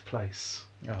 5th place,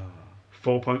 Oh.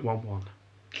 4.11.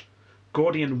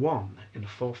 Gordian 1 in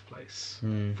 4th place,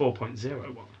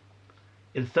 4.01.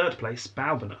 In 3rd place,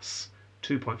 Balbinus,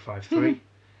 2.53.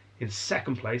 In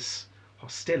 2nd place,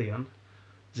 Hostilian,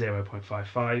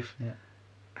 0.55. Yeah.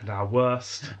 And our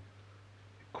worst,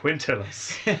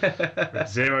 Quintillus, with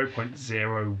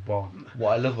 0.01.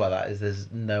 What I love about that is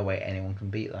there's no way anyone can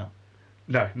beat that.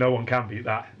 No one can beat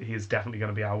that. He is definitely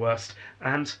going to be our worst.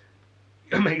 And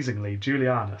amazingly,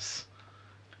 Julianus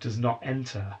does not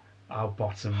enter our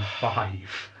bottom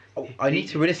 5. Oh, I need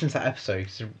to re-listen to that episode.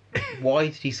 So why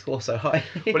did he score so high?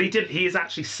 Well, he did. He is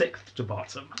actually 6th to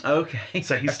bottom. Okay.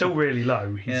 So he's still really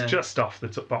low. He's Yeah. just off the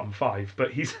bottom 5,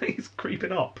 but he's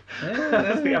creeping up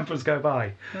Yeah. as the emperors go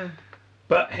by.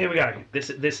 But here we go. This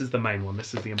is the main one.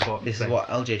 This is the important This thing. is what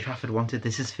LJ Trafford wanted.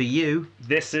 This is for you.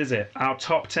 This is it. Our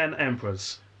top 10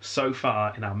 emperors so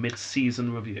far in our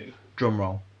mid-season review. Drum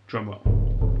roll. Drum roll.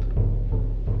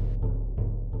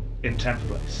 In 10th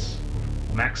place,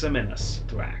 Maximinus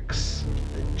Thrax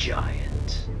The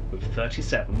giant. with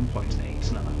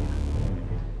 37.89.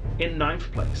 In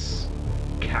 9th place,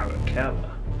 Caracalla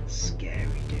Scary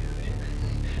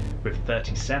dude. with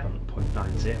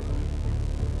 37.90.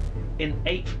 In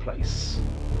 8th place,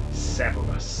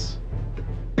 Severus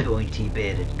Pointy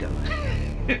bearded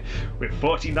guy. with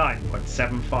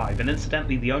 49.75. And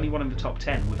incidentally, the only one in the top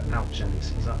 10 without Gene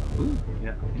Caesar. Ooh,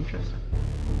 Yeah. interesting.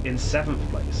 In 7th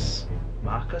place,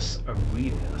 Marcus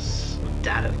Aurelius,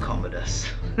 Dad of Commodus.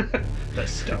 the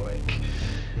Stoic,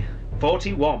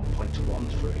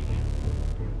 41.13.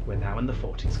 We're now in the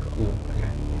 40s club. Ooh,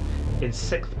 okay. In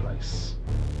 6th place,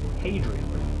 Hadrian,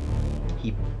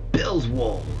 He builds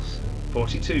walls.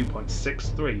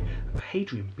 42.63.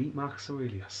 Hadrian beat Marcus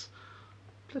Aurelius.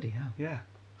 Bloody hell. Yeah.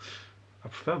 I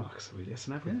prefer Marcus Aurelius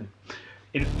and everything.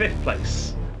 In 5th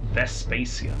place,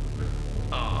 Vespasian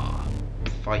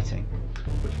Fighting.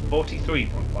 with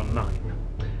 43.19.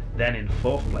 Then in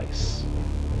 4th place,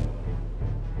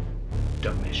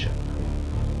 Domitian.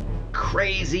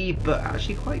 Crazy, but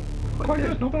actually quite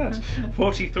good. Not bad.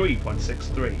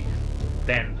 43.63.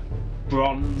 Then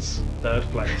bronze, 3rd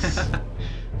place,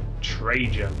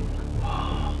 Trajan.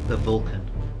 The Vulcan.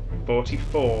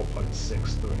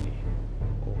 44.63.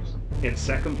 Awesome. In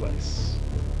 2nd place,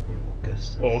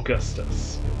 Augustus.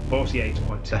 Augustus. The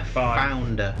 48.25.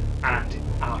 founder. And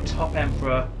our top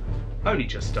emperor, only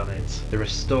just done it, The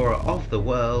restorer of the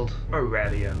world.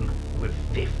 Aurelian, with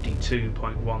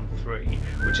 52.13,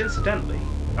 which incidentally,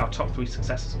 our top 3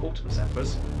 successors Ultimus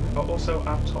Emperors are also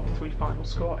our top 3 final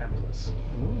score emperors.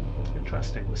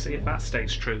 Interesting. We'll see if that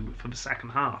stays true for the second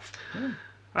half.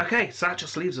 Okay, so that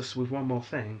just leaves us with one more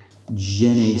thing.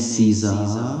 Gene Caesar.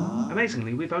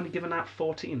 Amazingly, we've only given out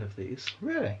 14 of these.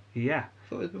 Really? Yeah,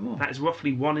 Thought it was a bit more. that is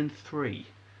roughly 1 in 3.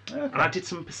 Okay. And I did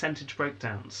some percentage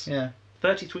breakdowns. Yeah.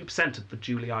 33% of the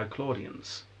Julii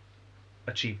Claudians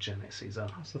achieved Gene Caesar.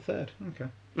 That's the third. Okay.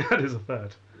 That is a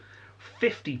third.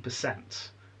 50%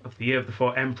 of the Year of the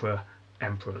Four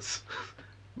Emperors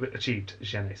achieved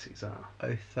Gene Caesar.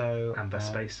 Otho And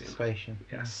Vespasian. Vespasian.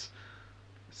 Yes.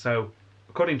 So,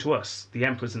 according to us, the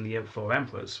emperors in the Year of the Four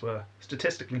Emperors were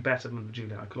statistically better than the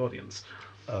Julii Claudians.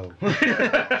 Oh.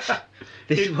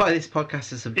 This is why this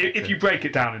podcast is subjective. If you break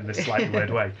it down in this slightly weird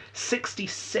way,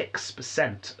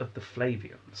 66% of the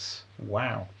Flavians.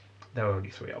 Wow. There were only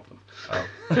 3 of them.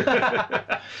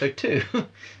 Oh. So 2.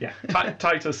 Yeah,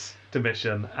 Titus,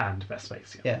 Domitian, and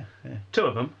Vespasian. Yeah. 2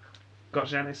 of them got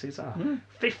Gene Caesar.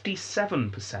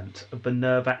 57% of the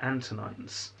Nerva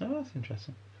Antonines, Oh, that's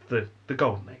interesting. the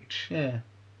Golden Age. Yeah.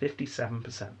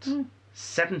 57%.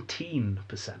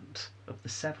 17% of the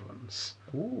Severans.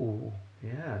 Ooh.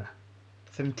 Yeah.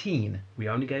 17. We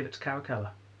only gave it to Caracalla.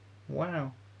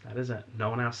 Wow. That is it. No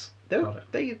one else They, got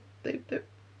it.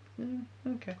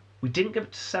 okay. We didn't give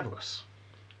it to Severus,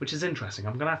 which is interesting.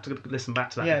 I'm going to have to listen back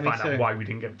to that Yeah, and me find too. out why we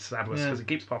didn't give it to Severus, Yeah. because it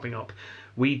keeps popping up.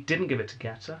 We didn't give it to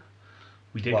Geta.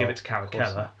 We did Well, give it to of course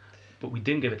Caracalla, not. but we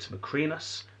didn't give it to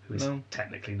Macrinus, who is No.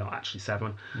 technically not actually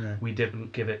Severan. No. We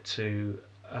didn't give it to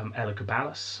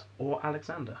Elagabalus or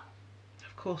Alexander.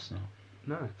 Of course not.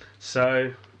 No.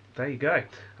 So, there you go.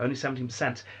 Only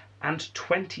 17%. And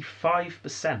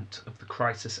 25% of the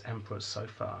Crisis Emperors so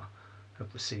far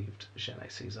have received Gene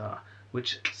Caesar,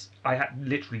 which I had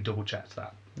literally double checked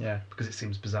that Yeah. because it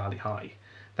seems bizarrely high.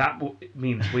 That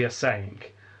means we are saying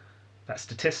that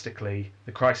statistically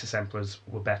the Crisis Emperors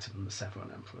were better than the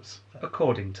Severan Emperors,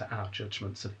 according to our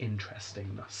judgments of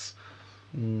interestingness.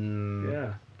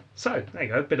 Yeah. So, there you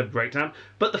go, a bit of breakdown.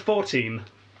 But the 14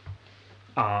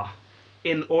 are,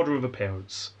 in order of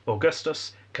appearance,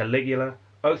 Augustus, Caligula,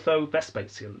 Otho,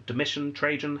 Vespasian, Domitian,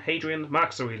 Trajan, Hadrian,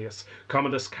 Marcus Aurelius,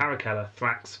 Commodus, Caracalla,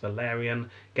 Thrax,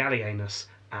 Valerian, Gallienus,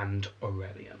 and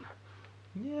Aurelian.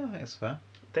 Yeah, that's fair.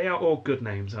 They are all good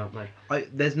names, aren't they?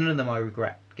 There's none of them I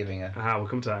regret giving a. We'll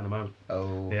come to that in a moment.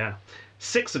 Oh. Yeah.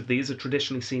 6 of these are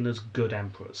traditionally seen as good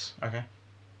emperors. Okay.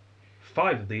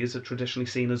 5 of these are traditionally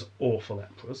seen as awful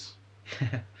emperors.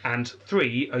 And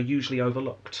 3 are usually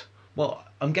overlooked. Well,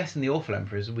 I'm guessing the awful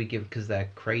emperors we give because they're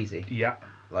crazy. Yeah.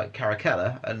 Like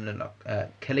Caracalla and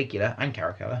Caligula and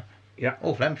Caracalla. Yeah.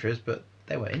 Awful emperors, but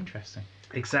they were interesting.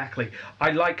 Exactly.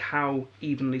 I like how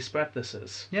evenly spread this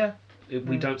is. Yeah.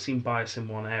 We don't seem biased in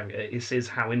one area. This is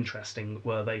how interesting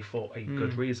were they for a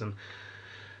good reason.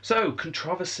 So,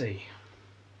 controversy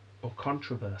or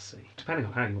controversy, depending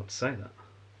on how you want to say that.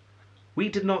 We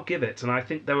did not give it, and I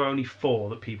think there were only 4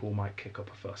 that people might kick up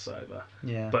a fuss over.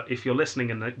 Yeah. But if you're listening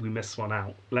and we missed one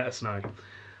out, let us know.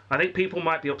 I think people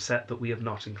might be upset that we have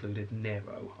not included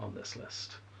Nero on this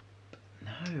list.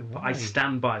 No, But why? I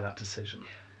stand by that decision.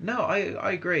 No,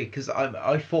 I agree because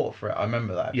I fought for it. I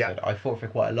remember that episode. Yeah. I fought for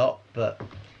it quite a lot, but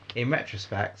in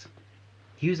retrospect,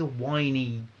 he was a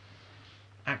whiny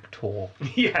actor.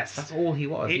 Yes. That's all he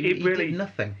was. It He really- did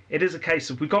nothing. It is a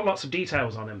case of, we've got lots of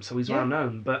details on him, so he's Yeah. well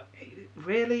known, but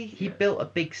really? He built a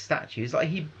big statue. It's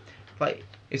like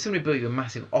if somebody built you a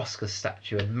massive Oscar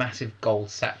statue, a massive gold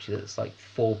statue that's like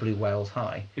 4 blue whales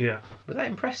high, Yeah. would that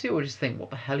impress you, or just think, what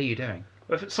the hell are you doing?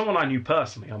 If it's someone I knew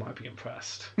personally, I might be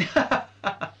impressed.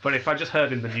 But if I just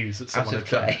heard in the news that someone Out of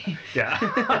had play. yeah,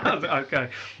 okay,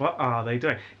 what are they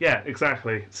doing? Yeah,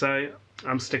 exactly. So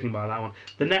I'm sticking by that one.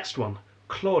 The next one,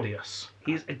 Claudius.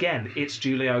 It's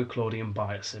Julio-Claudian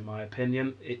bias in my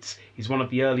opinion. He's one of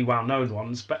the early well-known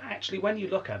ones, but actually when you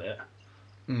look at it,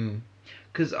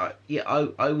 Because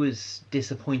I was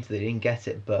disappointed they didn't get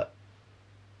it, but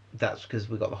that's because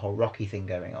we got the whole Rocky thing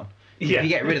going on. Yeah. If you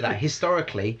get rid of that,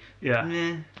 historically,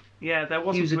 Yeah. Yeah, there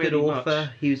wasn't he was a really good author. much.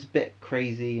 He was a bit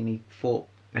crazy, and he fought.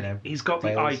 You know, He's got the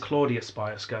whales. I, Claudius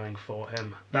bias going for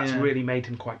him. That's Yeah. really made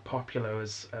him quite popular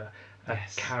as a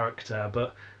Yes. character,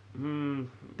 but...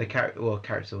 The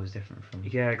character's always different from.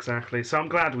 yeah, exactly. So I'm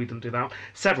glad we didn't do that.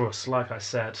 Severus, like I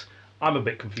said, I'm a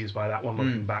bit confused by that one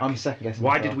looking back. I'm second guessing.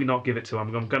 Why as did well. we not give it to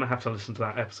him? I'm going to have to listen to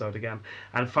that episode again.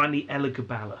 And finally,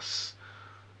 Elagabalus,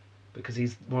 because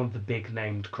he's one of the big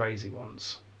named crazy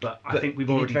ones. But I think we've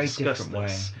in a already very discussed different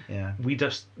this. way. Yeah.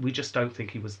 We just don't think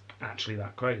he was actually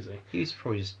that crazy. He was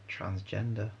probably just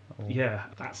transgender. Or... Yeah,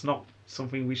 that's not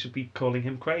something we should be calling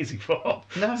him crazy for.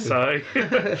 No. So,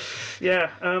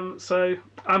 yeah. So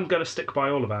I'm going to stick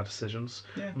by all of our decisions.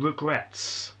 Yeah.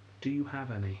 Regrets. Do you have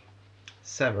any?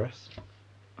 Severus.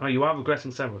 Oh, you are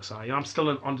regretting Severus, are you? I'm still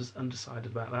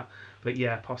undecided about that, but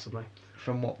yeah, possibly.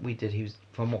 From what we did,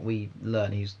 from what we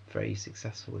learned, he was very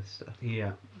successful with stuff.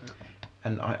 Yeah.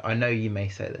 And I know you may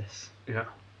say this. Yeah.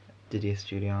 Didius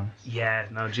Julianus. Yeah,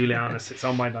 no, Julianus, it's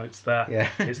on my notes there. Yeah.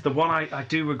 It's the one I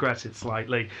do regret it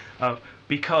slightly,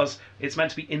 because it's meant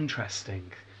to be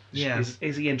interesting. Yeah.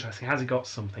 Is he interesting? Has he got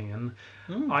something?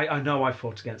 And I know I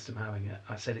fought against him having it.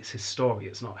 I said it's his story,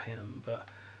 it's not him. But,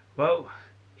 well,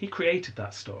 he created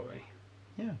that story.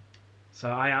 Yeah. So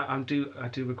I do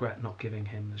regret not giving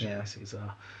him the Yeah. Julius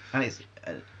Caesar.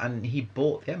 And he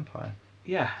bought the Empire.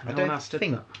 Yeah, I no don't one else did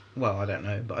think. that. Well, I don't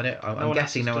know, but I'm No one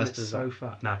guessing no else one has else done it does so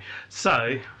that. far. No.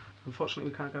 So, unfortunately,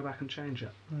 we can't go back and change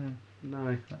it. No,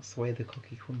 No, that's the way the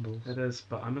cookie crumbles. it is.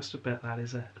 But I must admit that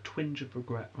is a twinge of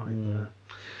regret right Mm.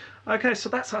 there. Okay, so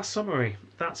that's our summary.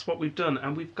 That's what we've done,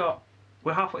 and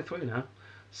we're halfway through now.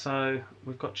 So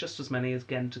we've got just as many as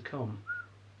again to come.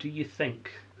 Do you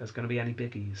think there's going to be any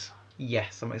biggies?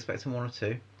 Yes, I'm expecting one or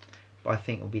two, but I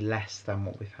think it'll be less than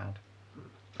what we've had.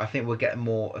 I think we'll get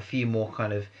a few more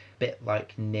kind of bit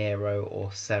like Nero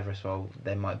or Severus. Well,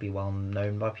 they might be well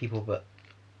known by people, but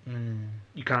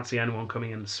You can't see anyone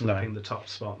coming in and swooping the top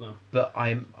spot, though. but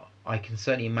I can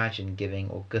certainly imagine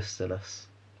giving Augustulus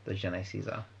the Gene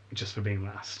Caesar. Just for being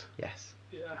last. Yes,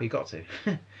 Yeah. we got to.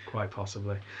 Quite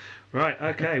possibly. Right,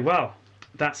 okay, well,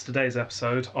 that's today's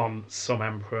episode on some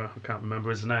emperor. I can't remember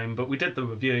his name, but we did the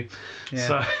review. Yeah.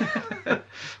 So,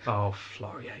 oh,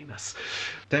 Florianus.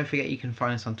 Don't forget you can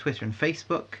find us on Twitter and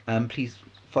Facebook. Please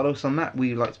follow us on that.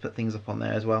 We like to put things up on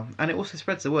there as well. And it also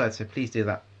spreads the word, so please do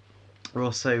that. We've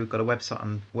also got a website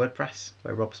on WordPress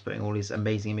where Rob's putting all his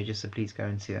amazing images, so please go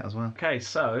and see that as well. Okay,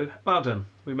 so, well done.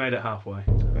 We made it halfway.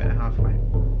 We're at halfway.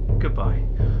 Goodbye.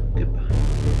 Goodbye.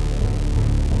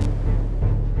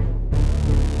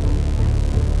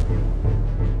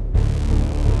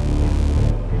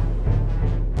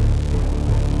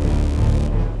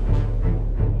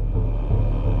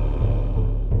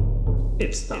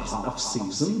 It's the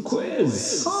half-season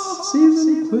quiz.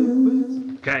 Half-season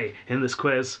quiz. Okay, in this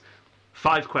quiz,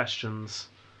 5 questions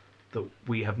that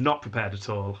we have not prepared at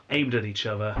all, aimed at each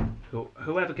other.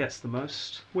 Whoever gets the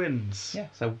most wins. Yeah,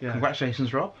 so Yeah.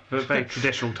 congratulations, Rob. A very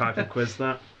traditional type of quiz,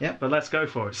 that. Yep. But let's go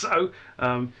for it. So,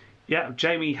 yeah,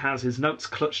 Jamie has his notes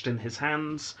clutched in his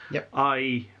hands. Yep.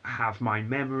 I have my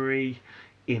memory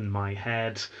in my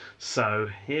head. So,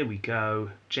 here we go.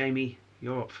 Jamie,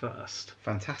 you're up first.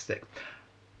 Fantastic.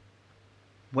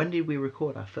 When did we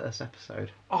record our first episode?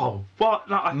 Oh, what?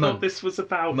 No, I Month. thought this was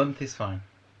about... Month is fine.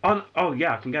 Oh,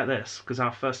 yeah, I can get this, because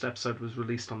our first episode was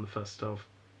released on the 1st of...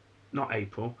 Not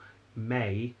April,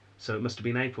 May. So it must have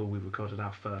been April we recorded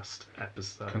our first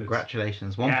episode.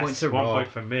 Congratulations. 1 Yes, point to 1 Rob. point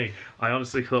for me. I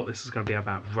honestly thought this was going to be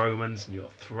about Romans, and you're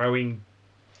throwing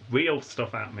real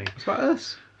stuff at me. It's about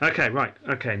us. Okay, right.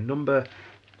 Okay, number...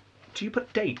 Do you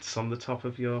put dates on the top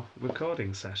of your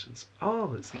recording sessions?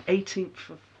 Oh, it's the 18th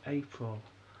of April.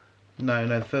 No,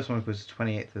 the first one was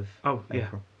 28th of Oh, yeah.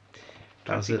 April.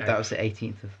 That was the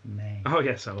 18th of May. Oh,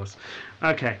 yes, I was.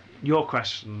 Okay, your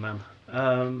question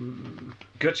then.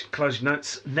 Good, close your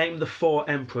notes. Name the 4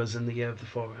 emperors in the year of the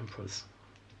 4 emperors.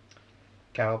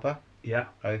 Galba, Yeah,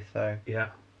 Otho, yeah,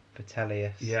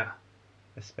 Vitellius, yeah.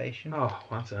 Vespasian. Oh,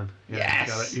 well done. Yeah,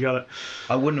 Yes! You got it.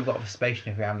 I wouldn't have got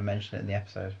Vespasian if we hadn't mentioned it in the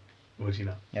episode. Would you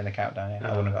know? Yeah, in the countdown, yeah.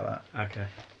 I wouldn't have got that. Okay.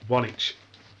 1 each.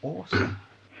 Awesome.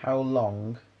 How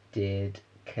long did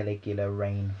Caligula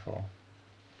reign for?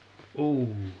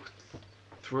 Ooh,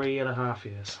 3.5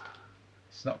 years.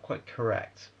 It's not quite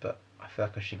correct, but I feel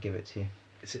like I should give it to you.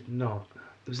 Is it not?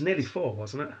 It was nearly 4,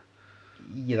 wasn't it?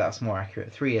 Yeah, that's more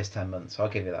accurate. 3 years, 10 months. I'll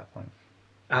give you that point.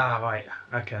 Ah, right.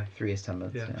 Okay. 3 years, 10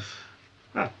 months. Yeah. Yeah.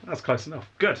 Ah, that's close enough.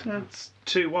 Good. Yeah. It's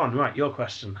 2-1. Right, your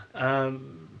question.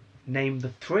 Name the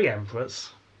 3 emperors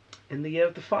in the year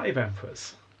of the 5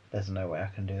 emperors. There's no way I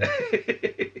can do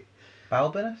that.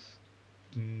 Balbinus?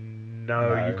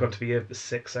 No, you've got to the year of the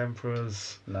 6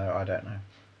 emperors. No, I don't know.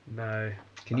 No.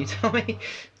 Can you tell me?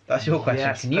 That's your question.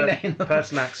 Yes, Can you name them?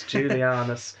 Pertinax,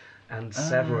 Julianus, and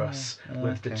Severus,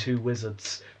 with the okay. 2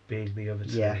 wizards being the other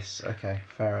 2. Yes, okay,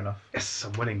 fair enough. Yes,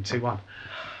 I'm winning 2-1.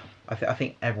 I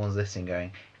think everyone's listening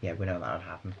going, yeah, we know that would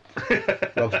happen.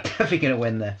 Rob's definitely going to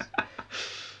win this.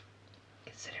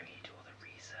 Considering you do all the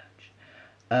research.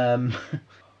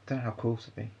 Don't know how cool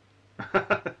to be.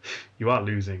 You are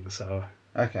losing, so...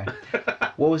 Okay.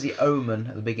 What was the omen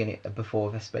at the beginning, before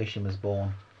Vespasian was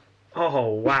born? Oh,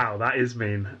 wow, that is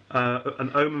mean.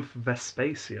 An omen for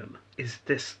Vespasian. Is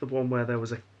this the one where there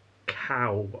was a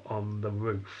cow on the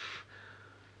roof?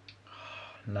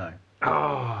 No.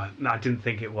 Oh, no, I didn't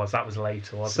think it was. That was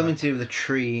later, wasn't Something it? to do with a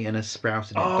tree and a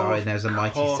sprouted and died, and there was a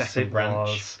mighty second branch.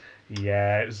 Was.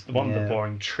 Yeah, it was one of Yeah. the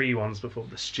boring tree ones before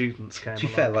the students came To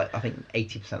be along. fair, like I think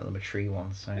 80% of them are tree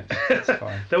ones, so it's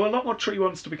fine. There were a lot more tree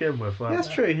ones to begin with, weren't That's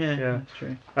there? true, yeah. Yeah. That's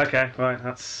true. Okay, right,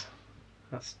 that's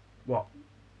what?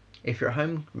 If you're at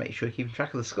home, make sure you're keeping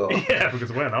track of the score. Yeah,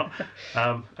 because we're not.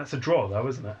 That's a draw, though,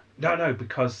 isn't it? No,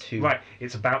 because 2. right,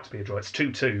 it's about to be a draw. It's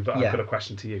 2-2, but Yeah. I've got a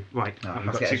question to you. Right, No, you've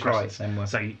let's got get 2 this right, questions. then we'll-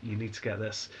 So you need to get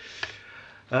this.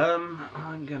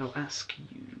 I'm going to ask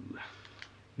you.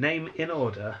 Name in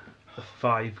order the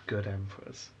 5 good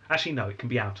emperors. Actually, no, it can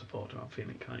be out of order. I'm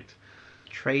feeling kind.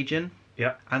 Trajan,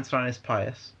 Yeah, Antoninus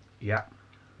Pius, yeah,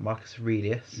 Marcus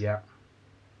Aurelius. yeah.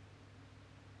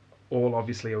 All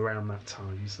obviously around that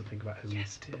time, so think about who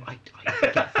Yes, did. but I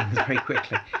forget things very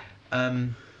quickly.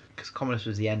 Because Commodus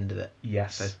was the end of it.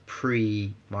 Yes. So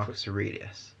pre Marcus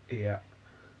Aurelius. Yeah.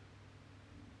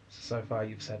 So far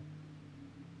you've said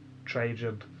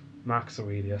Trajan, Marcus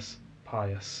Aurelius,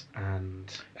 Pius, and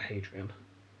Hadrian.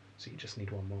 So you just need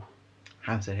one more.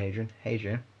 I said Hadrian.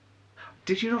 Hadrian.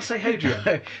 Did you not say Hadrian?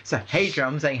 No. So Hadrian,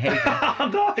 I'm saying Hadrian. Oh,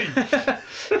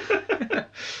 no!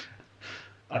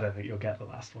 I don't think you'll get the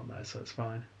last one though, so it's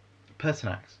fine.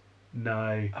 Pertinax.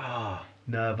 No. Ah.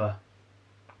 Nerva.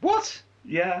 What?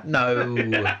 Yeah. No.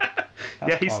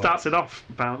 Yeah, he bollocks. starts it off,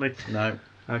 apparently. No.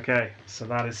 Okay, so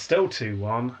that is still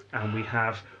 2-1, and we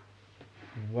have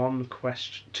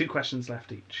 2 questions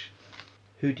left each.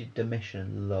 Who did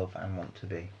Domitian love and want to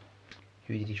be?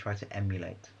 Who did he try to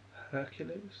emulate?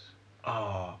 Hercules?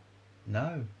 Oh,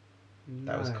 no.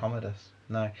 That was No. Commodus.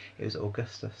 No, it was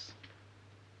Augustus.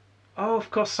 Oh,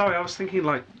 of course. Sorry, I was thinking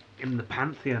like in the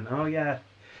Pantheon. Oh, yeah.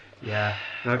 Yeah.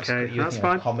 Okay, You're that's thinking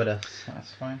fine. of Commodus.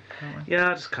 That's fine. Don't worry.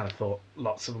 Yeah, I just kind of thought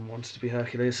lots of them wanted to be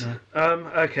Hercules. Yeah.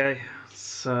 Okay,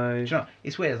 so. Do you know,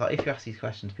 it's weird. It's like if you ask these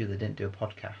questions to people that didn't do a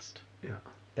podcast, Yeah.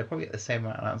 they'll probably get the same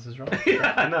amount of answers right.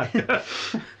 Yeah, I know.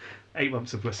 8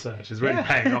 months of research is really Yeah.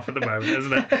 paying off at the moment,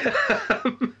 isn't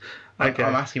it? Okay.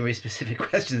 I'm asking really specific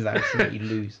questions now so that you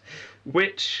lose.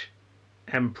 Which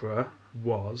emperor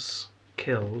was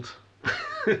killed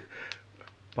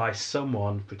by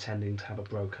someone pretending to have a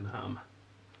broken arm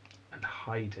and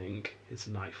hiding his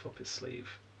knife up his sleeve?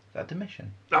 Is that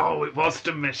Domitian? Oh, it was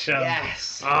Domitian.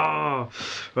 Yes. Oh,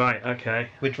 right. Okay.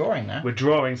 We're drawing now. We're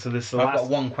drawing, so this is the I've last. got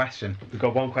one question. We've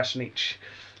got 1 question each.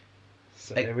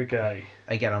 So Hey. here we go.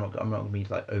 Again, I'm not going to be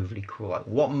like overly cruel. Like,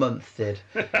 what month did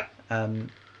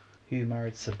who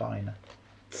married Sabina?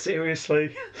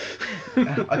 Seriously?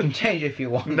 I can change it if you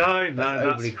want. No, That's that's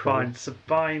overly cruel. fine.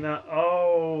 Sabina.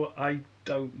 Oh, I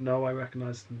don't know. I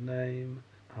recognise the name.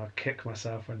 I'll kick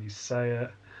myself when you say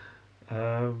it.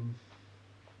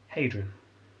 Hadrian.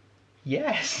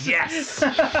 Yes. Yes.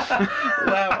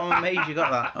 Wow, I'm amazed you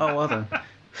got that. Oh, well done.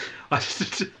 I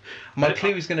just, My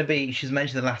clue is going to be she's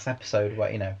mentioned in the last episode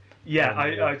where, you know. yeah,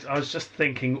 I was just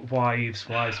thinking wives.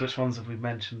 Which ones have we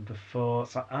mentioned before?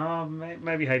 It's like, oh,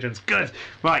 maybe Hadrian's good.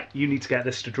 Right, you need to get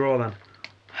this to draw then.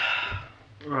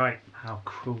 Right, how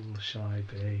cruel shall I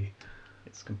be?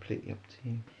 It's completely up to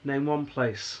you. Name 1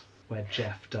 place where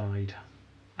Jeff died,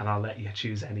 and I'll let you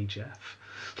choose any Jeff.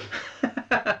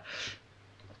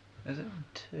 There's only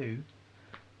 2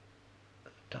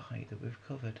 that died that we've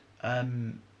covered.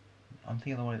 I'm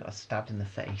thinking of the one that got stabbed in the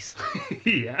face.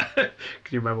 Yeah. Can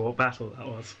you remember what battle that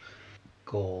was?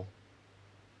 Gaul.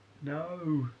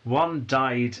 No. One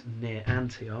died near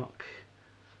Antioch,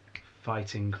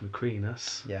 fighting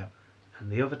Macrinus, Yeah.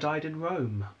 and the other died in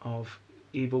Rome of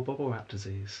evil bubble wrap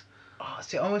disease. Oh,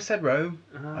 see, I almost said Rome.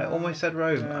 I almost said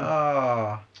Rome. Yeah.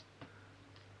 Ah.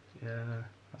 Yeah.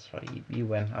 That's right, you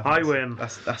win. I think win.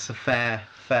 That's a fair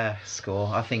score.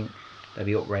 I think there'd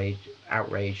be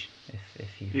outrage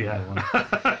if you Yeah.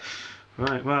 won.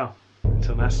 Right, well,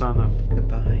 until next time then.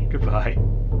 Goodbye.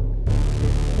 Goodbye.